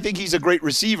much as I think he's a great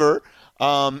receiver,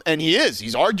 and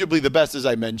he's arguably the best, as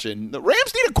I mentioned. The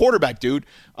Rams need a quarterback, dude.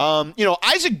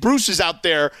 Isaac Bruce is out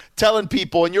there telling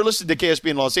people, and you're listening to KSB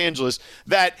in Los Angeles,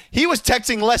 that he was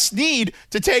texting Les Snead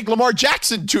to take Lamar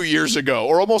Jackson 2 years ago,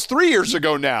 or almost 3 years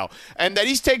ago now, and that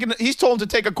he's told him to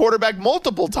take a quarterback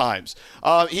multiple times.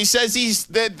 He says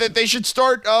that they should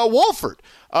start Wolford.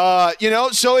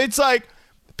 So it's like,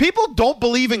 people don't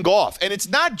believe in Goff, and it's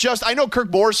not just – I know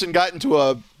Kirk Morrison got into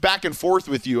a back and forth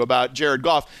with you about Jared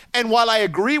Goff, and while I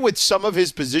agree with some of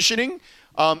his positioning,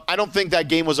 I don't think that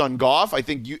game was on Goff. I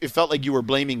think it felt like you were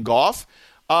blaming Goff.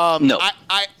 No.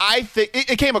 I think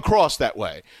it came across that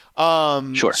way.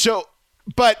 Sure. So,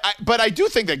 but I do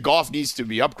think that Goff needs to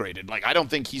be upgraded. Like, I don't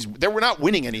think we're not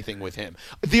winning anything with him.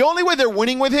 The only way they're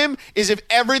winning with him is if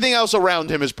everything else around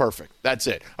him is perfect. That's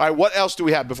it. All right, what else do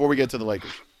we have before we get to the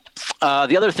Lakers?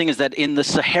 The other thing is that in the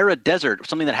Sahara Desert,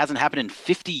 something that hasn't happened in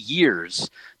 50 years,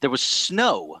 there was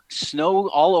snow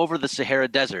all over the Sahara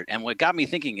Desert. And what got me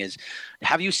thinking is,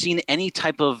 have you seen any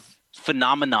type of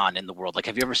phenomenon in the world? Like,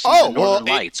 have you ever seen the Northern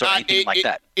Lights or anything like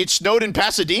that? It snowed in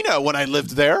Pasadena when I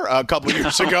lived there a couple of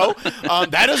years ago. That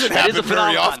doesn't happen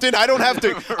very often. I don't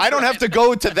have to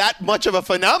go to that much of a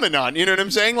phenomenon. You know what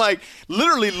I'm saying? Like,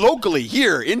 literally locally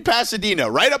here in Pasadena,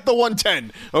 right up the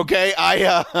 110. Okay,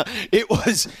 it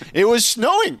was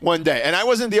snowing one day, and I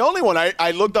wasn't the only one.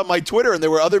 I looked on my Twitter, and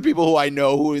there were other people who I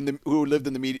know who lived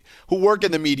in the media, who work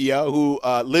in the media, who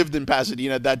lived in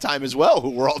Pasadena at that time as well,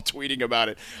 who were all tweeting about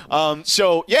it.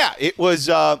 So yeah, it was.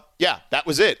 That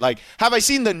was it. Like, have I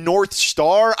seen the North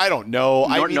Star? I don't know.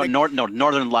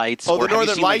 Northern Lights. Oh, the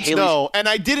Northern Lights? No. And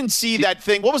I didn't see that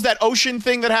thing. What was that ocean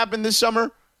thing that happened this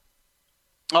summer?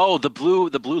 Oh, the blue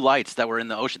lights that were in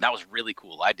the ocean. That was really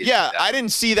cool. I didn't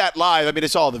see that live. I mean,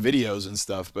 it's all the videos and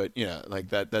stuff, but like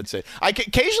that's it. I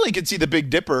occasionally can see the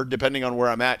Big Dipper, depending on where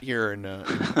I'm at here in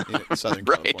Southern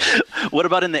right. California. What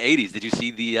about in the 80s? Did you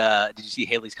see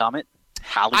Halley's Comet?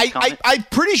 I'm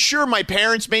pretty sure my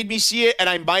parents made me see it, and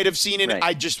I might have seen it. Right.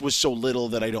 I just was so little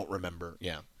that I don't remember.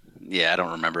 Yeah. Yeah, I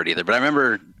don't remember it either. But I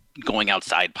remember going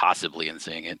outside possibly and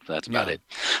seeing it. That's about it.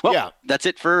 Well, that's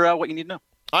it for what you need to know.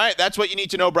 All right, that's what you need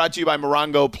to know. Brought to you by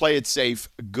Morongo. Play it safe.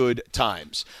 Good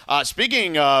times.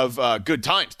 Speaking of good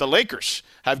times, the Lakers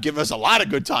have given us a lot of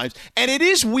good times. And it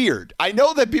is weird. I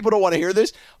know that people don't want to hear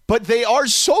this, but they are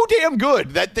so damn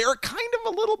good that they're kind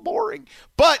of a little boring.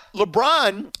 But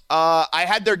LeBron, I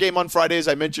had their game on Friday, as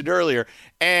I mentioned earlier,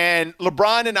 and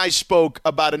LeBron and I spoke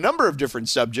about a number of different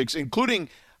subjects, including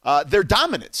their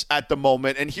dominance at the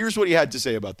moment. And here's what he had to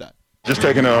say about that. Just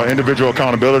taking individual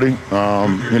accountability,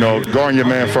 guarding your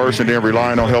man first and then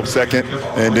relying on help second.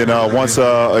 And then once,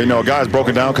 a guy's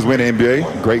broken down because we're in the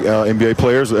NBA, great NBA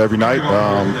players every night,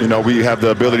 we have the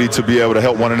ability to be able to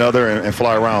help one another and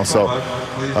fly around. So,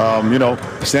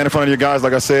 stand in front of your guys,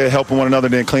 like I said, helping one another,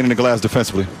 then cleaning the glass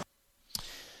defensively.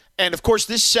 And, of course,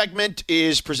 this segment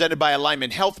is presented by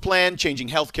Alignment Health Plan, changing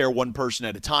healthcare one person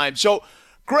at a time. So,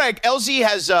 Greg, LZ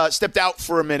has stepped out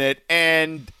for a minute,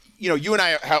 and you and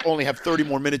I only have 30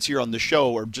 more minutes here on the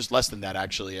show, or just less than that,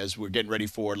 actually, as we're getting ready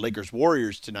for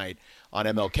Lakers-Warriors tonight on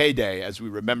MLK Day, as we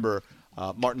remember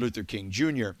Martin Luther King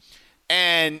Jr.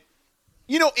 And,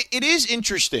 it is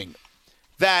interesting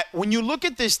that when you look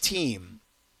at this team,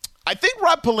 I think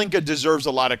Rob Pelinka deserves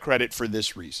a lot of credit for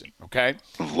this reason, okay?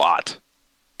 A lot.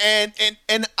 And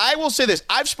I will say this.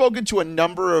 I've spoken to a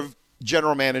number of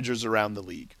general managers around the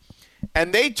league,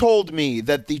 and they told me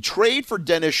that the trade for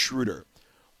Dennis Schroeder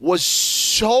was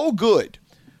so good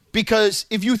because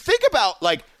if you think about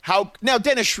how now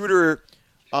Dennis Schroeder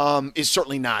is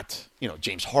certainly not,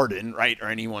 James Harden, right, or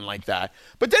anyone like that.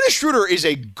 But Dennis Schroeder is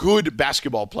a good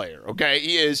basketball player, okay?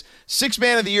 He is 6th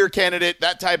Man of the Year candidate,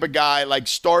 that type of guy,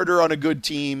 starter on a good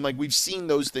team. We've seen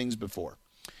those things before.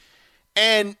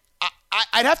 And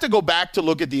I'd have to go back to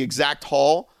look at the exact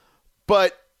haul,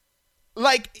 but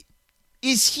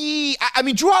is he – I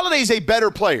mean, Jrue Holiday is a better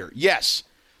player, yes.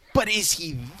 But is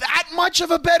he that much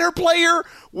of a better player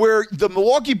where the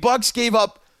Milwaukee Bucks gave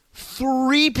up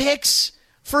 3 picks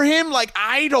for him?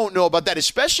 I don't know about that,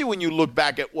 especially when you look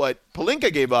back at what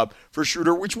Pelinka gave up for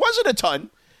Schroeder, which wasn't a ton.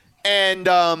 And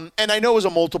I know it was a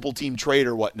multiple-team trade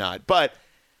or whatnot. But,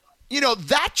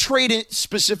 that trade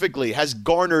specifically has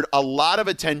garnered a lot of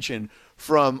attention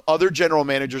from other general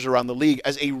managers around the league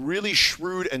as a really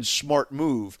shrewd and smart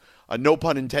move. No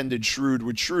pun intended, shrewd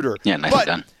with Schroeder. Yeah, nicely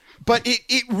done. But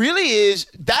it really is,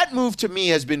 that move to me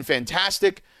has been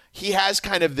fantastic. He has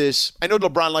kind of this, I know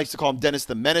LeBron likes to call him Dennis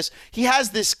the Menace. He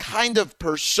has this kind of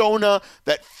persona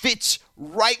that fits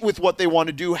right with what they want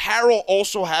to do. Harrell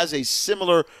also has a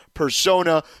similar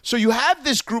persona. So you have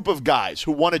this group of guys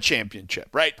who won a championship,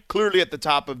 right? Clearly at the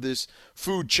top of this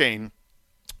food chain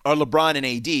are LeBron and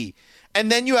AD.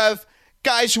 And then you have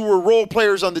guys who were role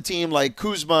players on the team like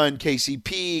Kuzma and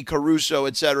KCP, Caruso,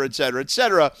 et cetera, et cetera, et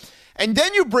cetera. And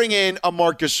then you bring in a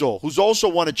Marc Gasol, who's also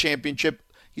won a championship.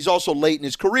 He's also late in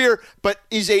his career, but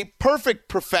is a perfect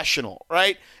professional,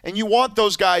 right? And you want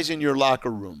those guys in your locker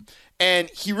room. And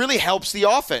he really helps the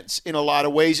offense in a lot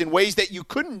of ways, in ways that you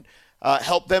couldn't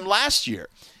help them last year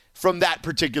from that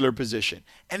particular position.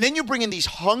 And then you bring in these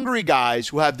hungry guys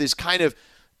who have this kind of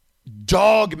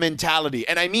dog mentality.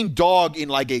 And I mean dog in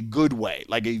a good way,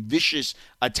 like a vicious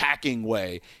attacking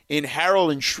way in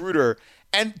Harrell and Schroeder.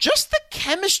 And just the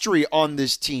chemistry on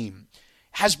this team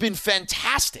has been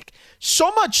fantastic.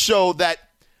 So much so that,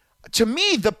 to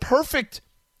me, the perfect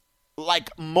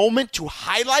moment to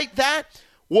highlight that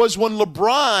was when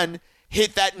LeBron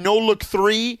hit that no-look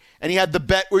 3 and he had the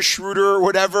bet with Schroeder or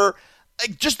whatever.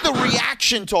 Just the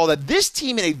reaction to all that. This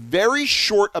team in a very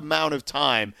short amount of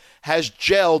time has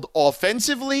gelled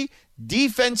offensively,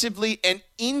 defensively, and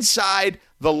inside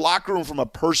the locker room from a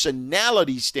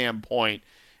personality standpoint.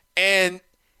 And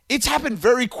it's happened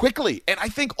very quickly. And I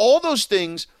think all those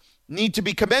things need to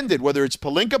be commended, whether it's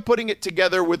Pelinka putting it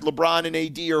together with LeBron and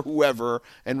AD or whoever,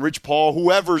 and Rich Paul,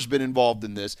 whoever's been involved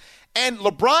in this. And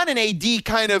LeBron and AD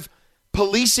kind of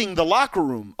policing the locker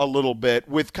room a little bit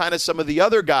with kind of some of the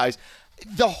other guys.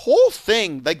 The whole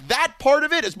thing, that part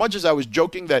of it, as much as I was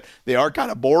joking that they are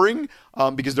kind of boring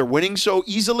because they're winning so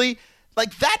easily,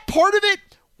 that part of it,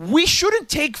 we shouldn't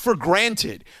take for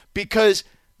granted because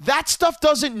that stuff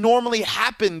doesn't normally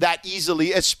happen that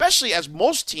easily, especially as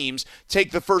most teams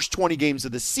take the first 20 games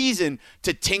of the season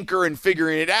to tinker and figure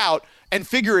it out.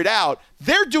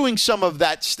 They're doing some of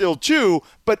that still too,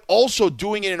 but also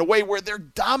doing it in a way where they're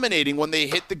dominating when they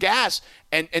hit the gas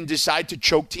and decide to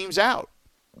choke teams out.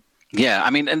 Yeah,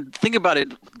 I mean, and think about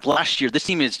it. Last year, this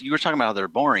team you were talking about how they're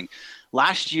boring.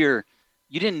 Last year,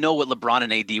 you didn't know what LeBron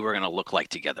and AD were going to look like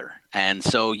together. And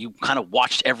so you kind of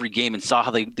watched every game and saw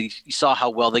how you saw how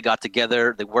well they got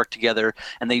together, they worked together,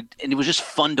 and it was just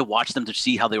fun to watch them to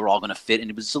see how they were all going to fit. And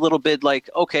it was a little bit like,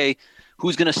 okay,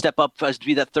 who's going to step up as to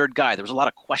be that third guy? There was a lot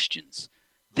of questions.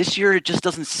 This year, it just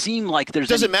doesn't seem like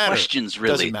there's any questions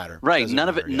really. Doesn't matter. Right. Doesn't none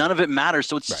matter, of it. None of it matters.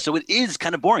 So so it is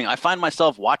kind of boring. I find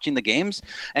myself watching the games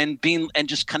and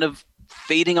just kind of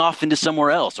fading off into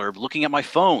somewhere else, or looking at my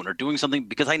phone, or doing something,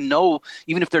 because I know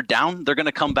even if they're down, they're going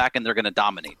to come back and they're going to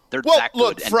dominate. They're that good.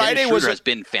 Look, Friday has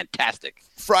been fantastic.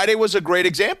 Friday was a great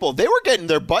example. They were getting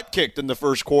their butt kicked in the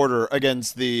first quarter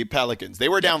against the Pelicans. They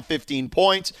were down 15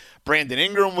 points. Brandon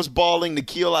Ingram was balling.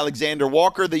 Nickeil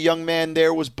Alexander-Walker, the young man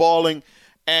there, was balling.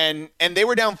 And they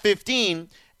were down 15,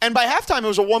 and by halftime it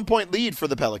was a 1-point lead for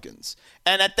the Pelicans.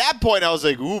 And at that point I was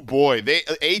like, ooh boy,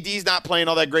 AD's not playing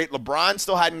all that great. LeBron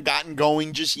still hadn't gotten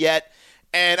going just yet.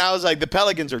 And I was like, the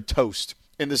Pelicans are toast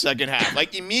in the second half.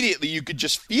 Like immediately you could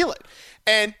just feel it.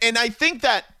 And I think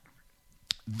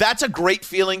that's a great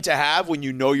feeling to have when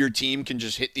you know your team can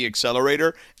just hit the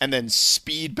accelerator and then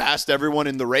speed past everyone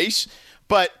in the race.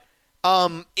 But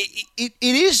it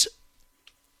is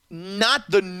not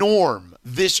the norm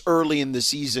this early in the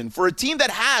season for a team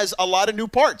that has a lot of new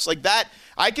parts like that.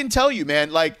 I can tell you,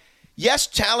 man, like, yes,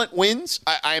 talent wins.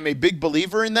 I am a big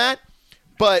believer in that,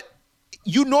 but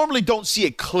you normally don't see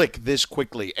it click this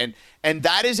quickly. And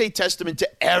that is a testament to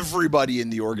everybody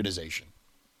in the organization.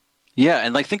 Yeah.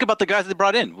 And like, think about the guys they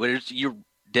brought in.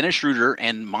 Dennis Schroeder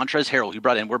and Montrezl Harrell, who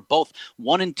brought in, were both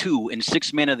 1 and 2 in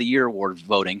 6th Man of the Year award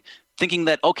voting, thinking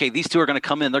that, okay, these two are going to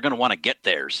come in, they're going to want to get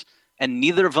theirs. And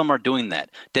neither of them are doing that.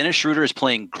 Dennis Schroeder is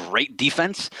playing great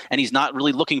defense, and he's not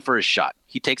really looking for his shot.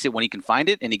 He takes it when he can find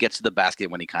it, and he gets to the basket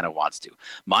when he kind of wants to.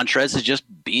 Montrez is just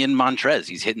being Montrez.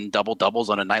 He's hitting double-doubles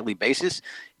on a nightly basis.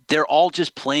 They're all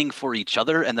just playing for each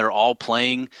other, and they're all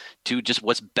playing to just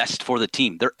what's best for the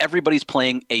team. Everybody's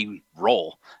playing a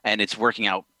role, and it's working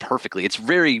out perfectly. It's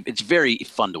very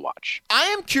fun to watch. I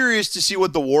am curious to see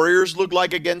what the Warriors look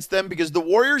like against them, because the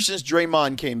Warriors, since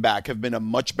Draymond came back, have been a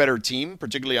much better team,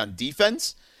 particularly on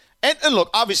defense. And look,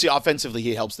 obviously offensively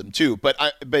he helps them too, but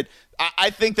I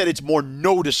think that it's more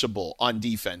noticeable on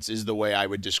defense is the way I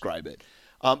would describe it.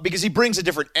 Because he brings a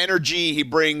different energy, he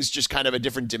brings just kind of a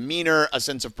different demeanor, a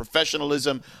sense of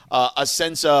professionalism, a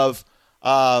sense of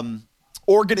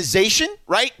organization,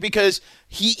 right? Because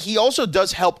he also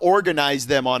does help organize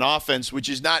them on offense, which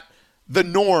is not the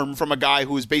norm from a guy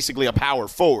who is basically a power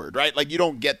forward, right? Like, you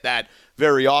don't get that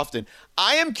very often.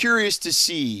 I am curious to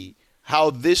see how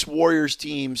this Warriors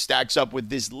team stacks up with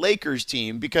this Lakers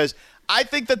team, because I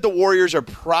think that the Warriors are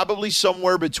probably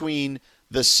somewhere between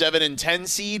the 7 and 10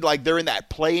 seed, like they're in that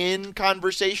play-in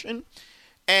conversation.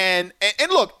 And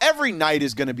look, every night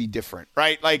is going to be different,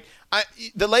 right? Like,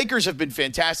 the Lakers have been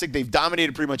fantastic. They've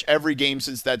dominated pretty much every game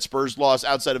since that Spurs loss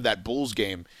outside of that Bulls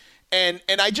game. And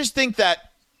I just think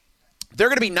that there are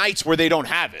going to be nights where they don't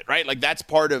have it, right? Like, that's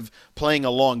part of playing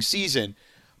a long season.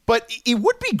 But it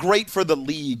would be great for the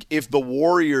league if the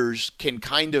Warriors can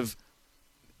kind of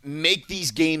make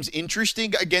these games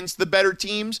interesting against the better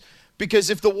teams.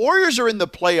 Because if the Warriors are in the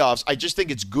playoffs, I just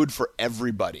think it's good for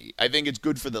everybody. I think it's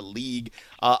good for the league.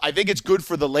 I think it's good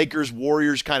for the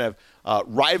Lakers-Warriors kind of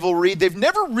rivalry. They've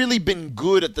never really been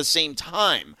good at the same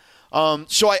time.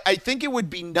 So I think it would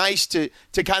be nice to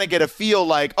kind of get a feel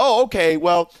like, oh, okay,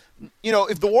 well, you know,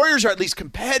 if the Warriors are at least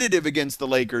competitive against the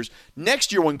Lakers,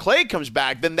 next year when Klay comes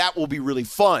back, then that will be really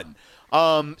fun.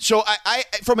 So I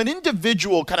from an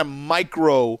individual kind of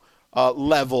micro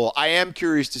level, I am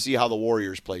curious to see how the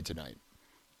Warriors play tonight.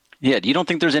 Yeah, you don't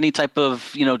think there's any type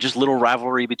of, just little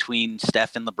rivalry between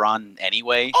Steph and LeBron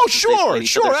anyway? Oh, sure,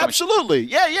 absolutely.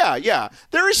 Yeah.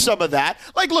 There is some of that.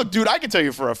 Like, look, dude, I can tell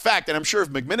you for a fact, and I'm sure if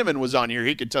McMiniman was on here,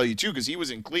 he could tell you too, because he was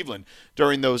in Cleveland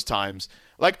during those times.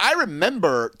 Like, I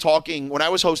remember talking when I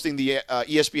was hosting the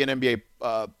ESPN NBA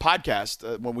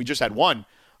podcast when we just had one.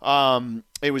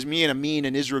 It was me and Amin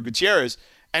and Israel Gutierrez.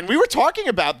 And we were talking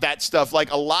about that stuff. Like,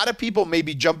 a lot of people may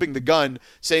be jumping the gun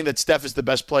saying that Steph is the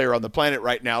best player on the planet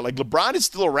right now. Like, LeBron is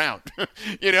still around,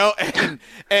 and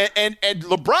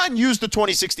LeBron used the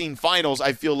 2016 finals,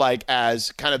 I feel like,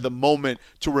 as kind of the moment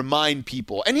to remind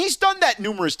people. And he's done that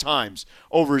numerous times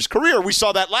over his career. We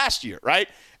saw that last year, right?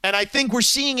 And I think we're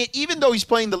seeing it, even though he's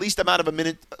playing the least amount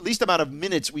of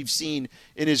minutes we've seen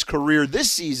in his career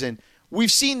this season. We've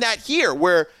seen that here,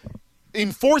 where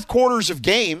in fourth quarters of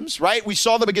games, right? We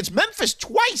saw them against Memphis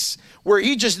twice, where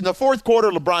he just, in the fourth quarter,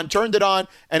 LeBron turned it on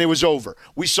and it was over.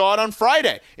 We saw it on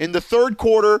Friday. In the third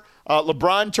quarter,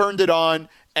 LeBron turned it on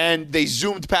and they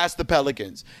zoomed past the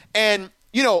Pelicans. And,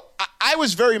 I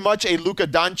was very much a Luka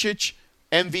Doncic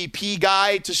MVP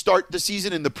guy to start the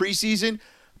season in the preseason.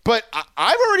 But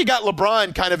I've already got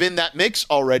LeBron kind of in that mix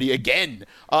already again,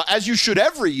 as you should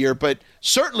every year, but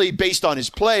certainly based on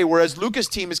his play, whereas Luka's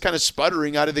team is kind of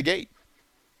sputtering out of the gate.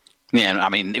 Yeah, I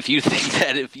mean, if you think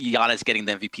that if Giannis getting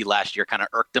the MVP last year kind of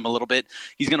irked him a little bit,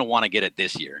 he's going to want to get it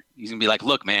this year. He's going to be like,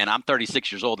 look, man, I'm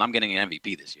 36 years old and I'm getting an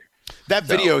MVP this year. That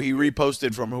video he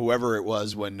reposted from whoever it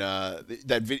was when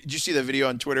did you see the video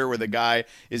on Twitter where the guy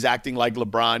is acting like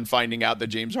LeBron finding out that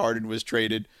James Harden was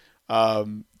traded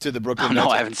to the Brooklyn Nets? No,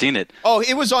 I haven't seen it. Oh,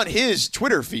 it was on his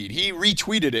Twitter feed. He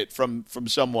retweeted it from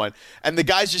someone, and the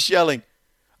guy's just yelling,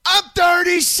 I'm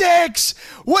 36.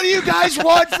 What do you guys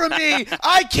want from me?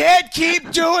 I can't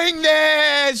keep doing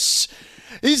this.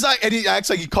 He's like, and he acts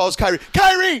like he calls Kyrie,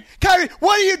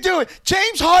 what are you doing?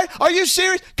 James Harden, are you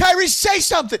serious? Kyrie, say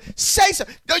something.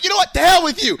 No, you know what? The hell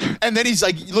with you. And then he's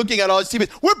like looking at all his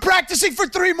teammates. We're practicing for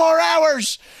 3 more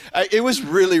hours. It was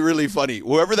really, really funny.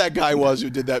 Whoever that guy was who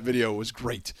did that video was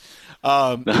great.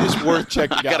 It's worth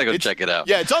checking out. I gotta go check it out.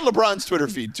 Yeah, it's on LeBron's Twitter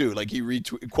feed too. Like he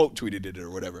quote tweeted it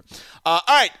or whatever. All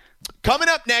right, coming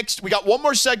up next, we got one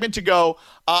more segment to go.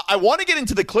 I want to get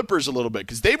into the Clippers a little bit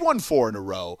because they've won 4 in a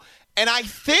row. And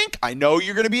I know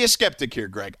you're going to be a skeptic here,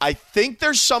 Greg. I think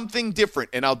there's something different,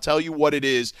 and I'll tell you what it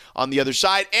is on the other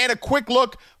side. And a quick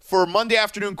look for Monday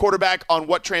afternoon quarterback on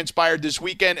what transpired this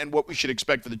weekend and what we should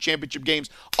expect for the championship games.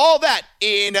 All that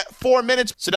in 4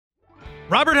 minutes. So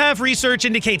Robert Half research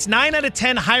indicates 9 out of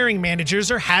 10 hiring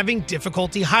managers are having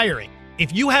difficulty hiring.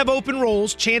 If you have open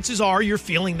roles, chances are you're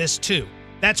feeling this too.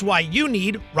 That's why you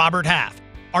need Robert Half.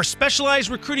 Our specialized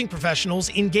recruiting professionals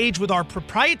engage with our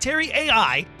proprietary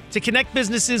AI to connect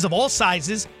businesses of all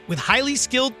sizes with highly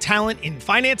skilled talent in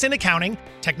finance and accounting,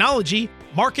 technology,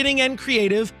 marketing and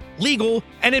creative, legal,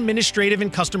 and administrative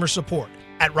and customer support.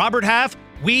 At Robert Half,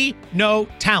 we know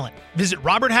talent. Visit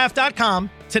roberthalf.com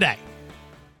today.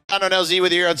 I'm on LZ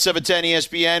with you here on 710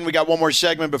 ESPN. We got one more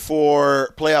segment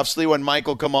before playoffs. Leo and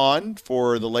Michael come on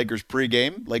for the Lakers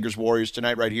pregame. Lakers-Warriors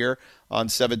tonight right here on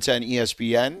 710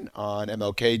 ESPN on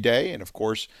MLK Day. And, of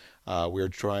course,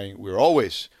 we're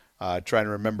always trying to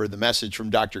remember the message from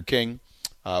Dr. King.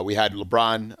 We had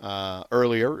LeBron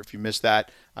earlier. If you missed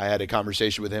that, I had a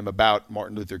conversation with him about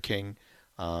Martin Luther King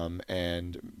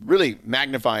and really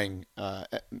magnifying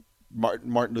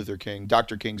Martin Luther King,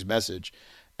 Dr. King's message.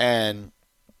 And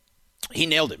he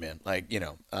nailed it, man. Like,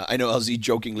 I know LZ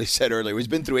jokingly said earlier, he's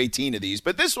been through 18 of these,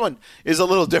 but this one is a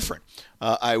little different,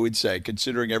 I would say,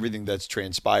 considering everything that's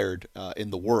transpired in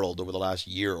the world over the last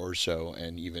year or so,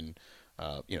 and even,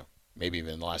 maybe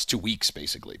even in the last 2 weeks,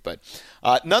 basically. But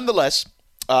nonetheless,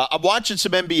 I'm watching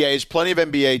some NBA, plenty of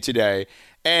NBA today,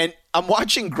 and I'm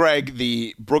watching, Greg,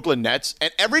 the Brooklyn Nets,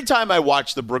 and every time I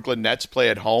watch the Brooklyn Nets play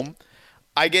at home,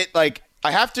 I get,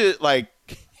 I have to,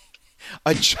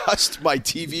 adjust my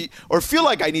TV or feel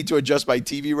like I need to adjust my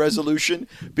TV resolution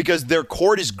because their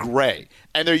court is gray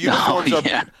and their uniforms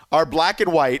are black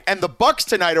and white, and the Bucks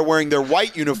tonight are wearing their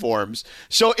white uniforms.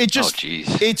 So it just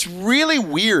it's really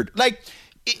weird.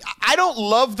 I don't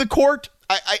love the court.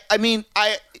 I mean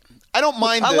I don't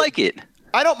mind. I like it.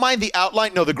 I don't mind the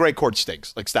outline. No, the gray court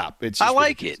stinks. Stop. It's. I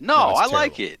like it. No, I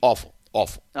like it. Awful.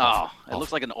 It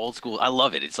looks like an old school. I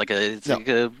love it. It's like a.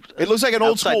 It looks like an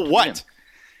old school what?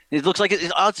 It looks like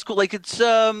it's old school, like it's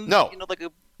no.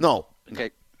 No.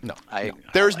 Okay. No.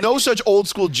 There's no such old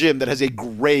school gym that has a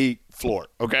gray floor.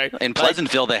 Okay. In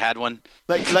Pleasantville, they had one.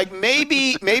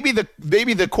 Maybe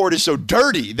the court is so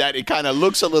dirty that it kind of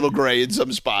looks a little gray in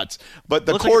some spots. But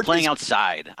the court playing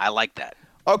outside. I like that.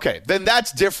 Okay, then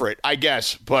that's different, I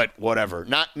guess. But whatever.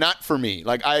 Not for me.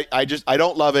 I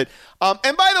don't love it.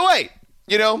 And by the way,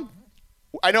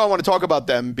 I know I want to talk about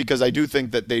them because I do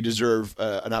think that they deserve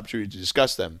an opportunity to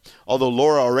discuss them. Although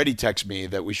Laura already texted me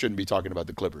that we shouldn't be talking about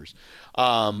the Clippers.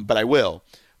 But I will.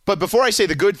 But before I say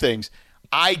the good things,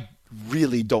 I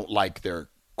really don't like their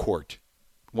court.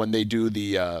 When they do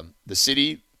the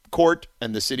city court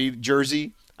and the city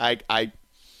jersey, I'm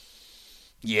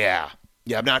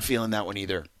not feeling that one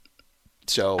either.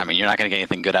 So I mean, you're not going to get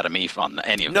anything good out of me from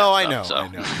any of that. No, I know.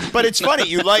 But it's funny.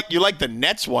 You like the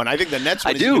Nets one. I think the Nets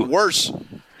one is even worse.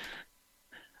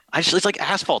 It's like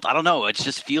asphalt. I don't know. It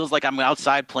just feels like I'm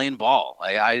outside playing ball.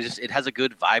 It has a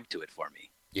good vibe to it for me.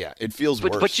 Yeah, it feels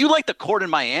worse. But you like the court in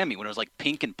Miami when it was like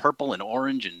pink and purple and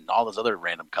orange and all those other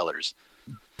random colors.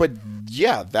 But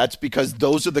yeah, that's because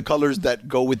those are the colors that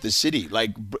go with the city. I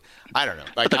don't know.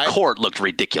 But the court looked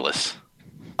ridiculous.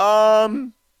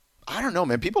 I don't know,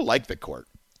 man. People like the court.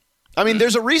 I mean,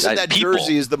 there's a reason that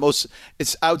jersey is the most.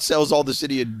 It outsells all the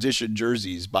city edition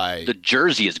jerseys by. The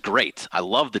jersey is great. I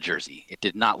love the jersey. It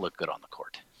did not look good on the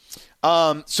court.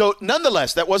 So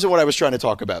nonetheless, that wasn't what I was trying to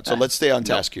talk about. So let's stay on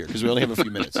task here because we only have a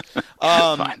few minutes.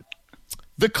 Fine.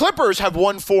 The Clippers have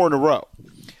won 4 in a row.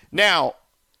 Now,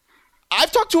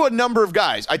 I've talked to a number of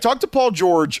guys. I talked to Paul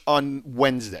George on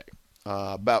Wednesday,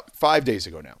 about 5 days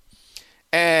ago now.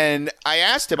 And I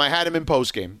asked him, I had him in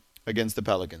postgame against the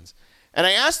Pelicans. And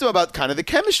I asked him about kind of the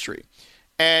chemistry.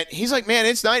 And he's like, man,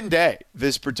 it's night and day,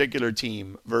 this particular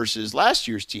team versus last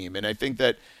year's team. And I think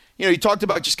that, he talked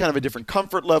about just kind of a different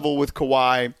comfort level with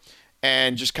Kawhi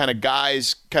and just kind of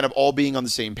guys kind of all being on the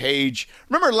same page.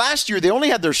 Remember last year, they only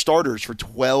had their starters for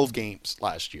 12 games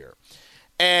last year.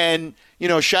 And,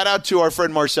 shout out to our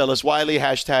friend Marcellus Wiley,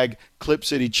 hashtag Clip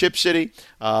City, Chip City.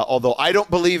 Although I don't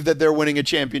believe that they're winning a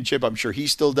championship. I'm sure he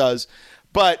still does.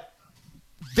 But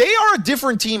they are a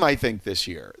different team, I think, this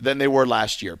year than they were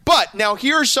last year. But now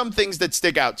here are some things that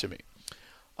stick out to me.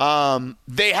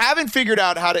 They haven't figured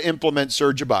out how to implement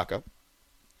Serge Ibaka.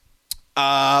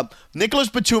 Nicholas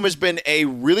Batum has been a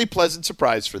really pleasant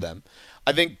surprise for them.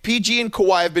 I think PG and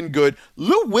Kawhi have been good.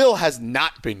 Lou Will has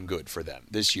not been good for them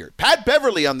this year. Pat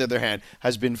Beverly, on the other hand,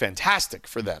 has been fantastic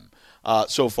for them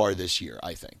so far this year,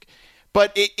 I think.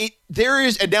 But there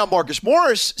is, and now Marcus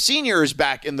Morris Sr. is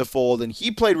back in the fold, and he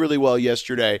played really well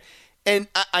yesterday. And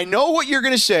I know what you're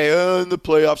going to say in the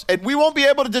playoffs, and we won't be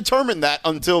able to determine that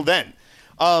until then.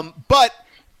 But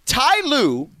Ty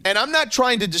Lue, and I'm not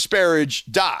trying to disparage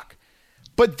Doc,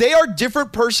 but they are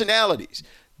different personalities.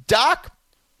 Doc,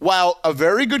 while a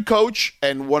very good coach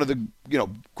and one of the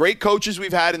great coaches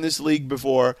we've had in this league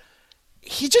before,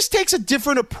 he just takes a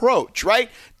different approach, right?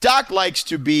 Doc likes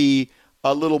to be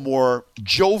a little more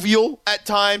jovial at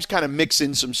times, kind of mix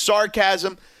in some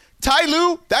sarcasm. Ty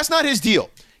Lue, that's not his deal.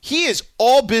 He is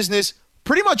all business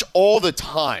pretty much all the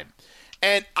time.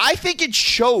 And I think it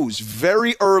shows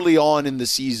very early on in the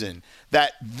season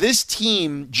that this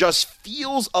team just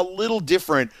feels a little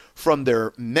different from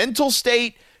their mental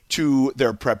state to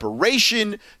their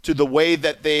preparation, to the way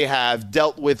that they have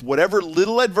dealt with whatever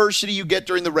little adversity you get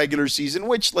during the regular season,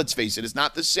 which, let's face it, is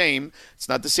not the same. It's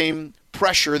not the same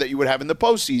pressure that you would have in the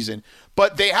postseason.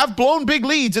 But they have blown big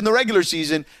leads in the regular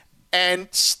season and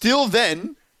still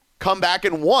then come back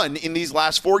and won in these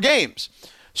last 4 games.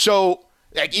 So,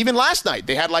 even last night,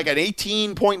 they had like an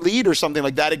 18-point lead or something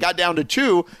like that. It got down to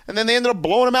 2, and then they ended up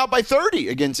blowing them out by 30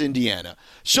 against Indiana.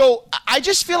 So I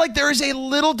just feel like there is a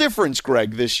little difference,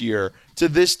 Greg, this year to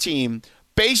this team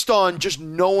based on just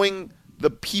knowing the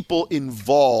people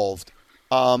involved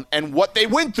and what they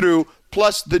went through,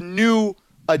 plus the new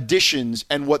additions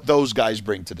and what those guys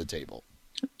bring to the table.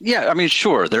 Yeah, I mean,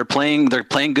 sure. They're playing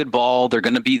good ball. They're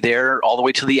going to be there all the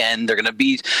way to the end. They're going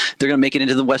to make it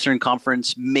into the Western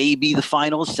Conference, maybe the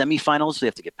finals, semifinals. They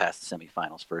have to get past the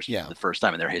semifinals first, for the first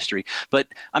time in their history. But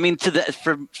I mean,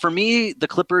 for me, the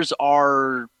Clippers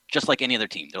are just like any other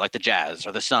team. They're like the Jazz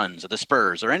or the Suns or the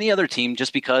Spurs or any other team,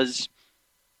 just because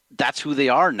that's who they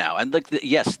are now. And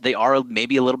yes, they are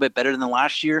maybe a little bit better than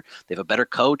last year. They have a better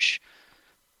coach.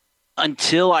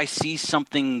 Until I see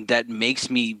something that makes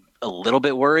me a little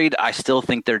bit worried, I still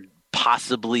think they're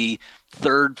possibly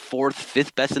 3rd, 4th,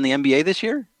 5th best in the NBA this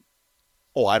year.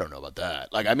 Oh, I don't know about that.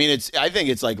 I think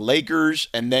it's like Lakers,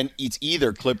 and then it's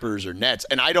either Clippers or Nets.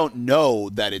 And I don't know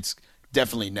that it's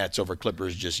definitely Nets over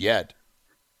Clippers just yet.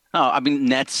 Oh, I mean,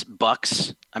 Nets,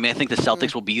 Bucks. I mean, I think the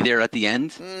Celtics will be there at the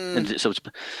end. And so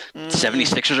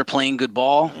 76ers are playing good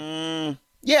ball.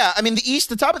 Yeah, I mean,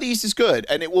 the top of the East is good,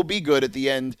 and it will be good at the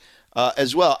end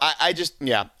as well. I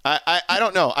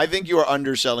don't know. I think you are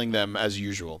underselling them as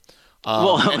usual.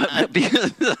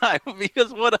 Because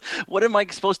what am I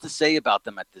supposed to say about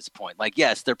them at this point? Like,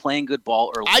 yes, they're playing good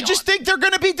ball early. I just think they're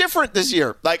going to be different this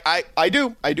year. Like, I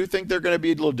do think they're going to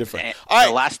be a little different. All right,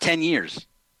 the last 10 years.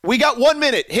 We got 1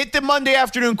 minute. Hit the Monday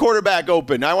afternoon quarterback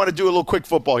open. I want to do a little quick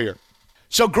football here.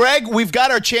 So, Greg, we've got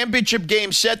our championship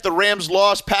game set. The Rams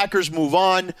lost. Packers move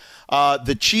on.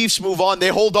 The Chiefs move on. They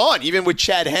hold on, even with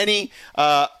Chad Henne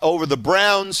over the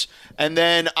Browns. And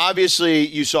then, obviously,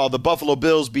 you saw the Buffalo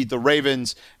Bills beat the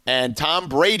Ravens. And Tom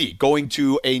Brady going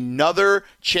to another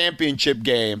championship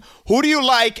game. Who do you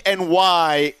like and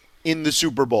why in the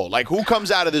Super Bowl? Like, who comes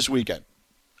out of this weekend?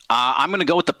 I'm going to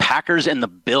go with the Packers and the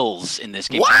Bills in this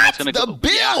game. What? The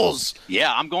Bills?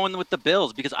 Yeah, I'm going with the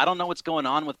Bills because I don't know what's going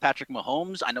on with Patrick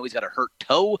Mahomes. I know he's got a hurt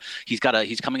toe. He's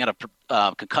coming out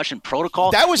of concussion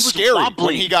protocol. That was scary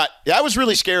when he got. That was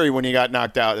really scary when he got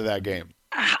knocked out of that game.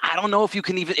 I don't know if you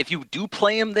can if you do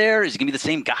play him there, is he going to be the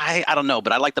same guy? I don't know,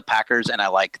 but I like the Packers and I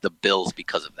like the Bills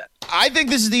because of that. I think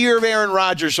this is the year of Aaron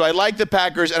Rodgers, so I like the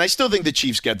Packers, and I still think the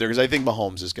Chiefs get there because I think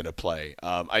Mahomes is going to play.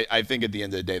 I think at the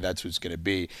end of the day, that's who's going to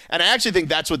be. And I actually think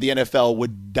that's what the NFL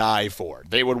would die for.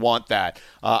 They would want that.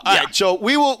 All right, so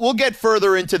we'll get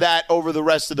further into that over the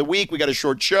rest of the week. We got a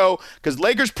short show because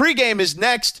Lakers pregame is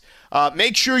next.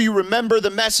 Make sure you remember the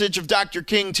message of Dr.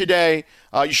 King today.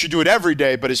 You should do it every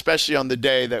day, but especially on the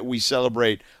day that we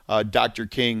celebrate Dr.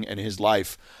 King and his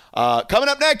life. Coming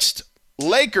up next,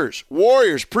 Lakers,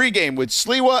 Warriors pregame with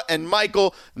Sliwa and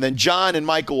Michael. And then John and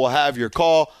Michael will have your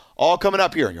call. All coming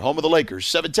up here on your home of the Lakers,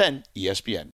 710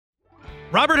 ESPN.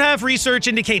 Robert Half research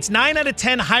indicates 9 out of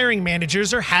 10 hiring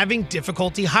managers are having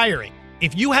difficulty hiring.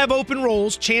 If you have open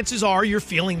roles, chances are you're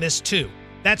feeling this too.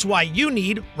 That's why you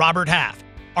need Robert Half.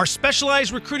 Our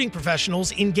specialized recruiting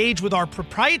professionals engage with our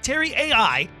proprietary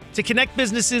AI to connect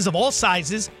businesses of all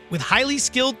sizes with highly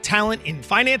skilled talent in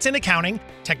finance and accounting,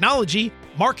 technology,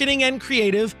 marketing and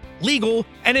creative, legal,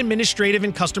 and administrative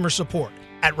and customer support.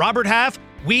 At Robert Half,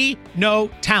 we know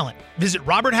talent. Visit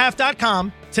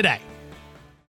roberthalf.com today.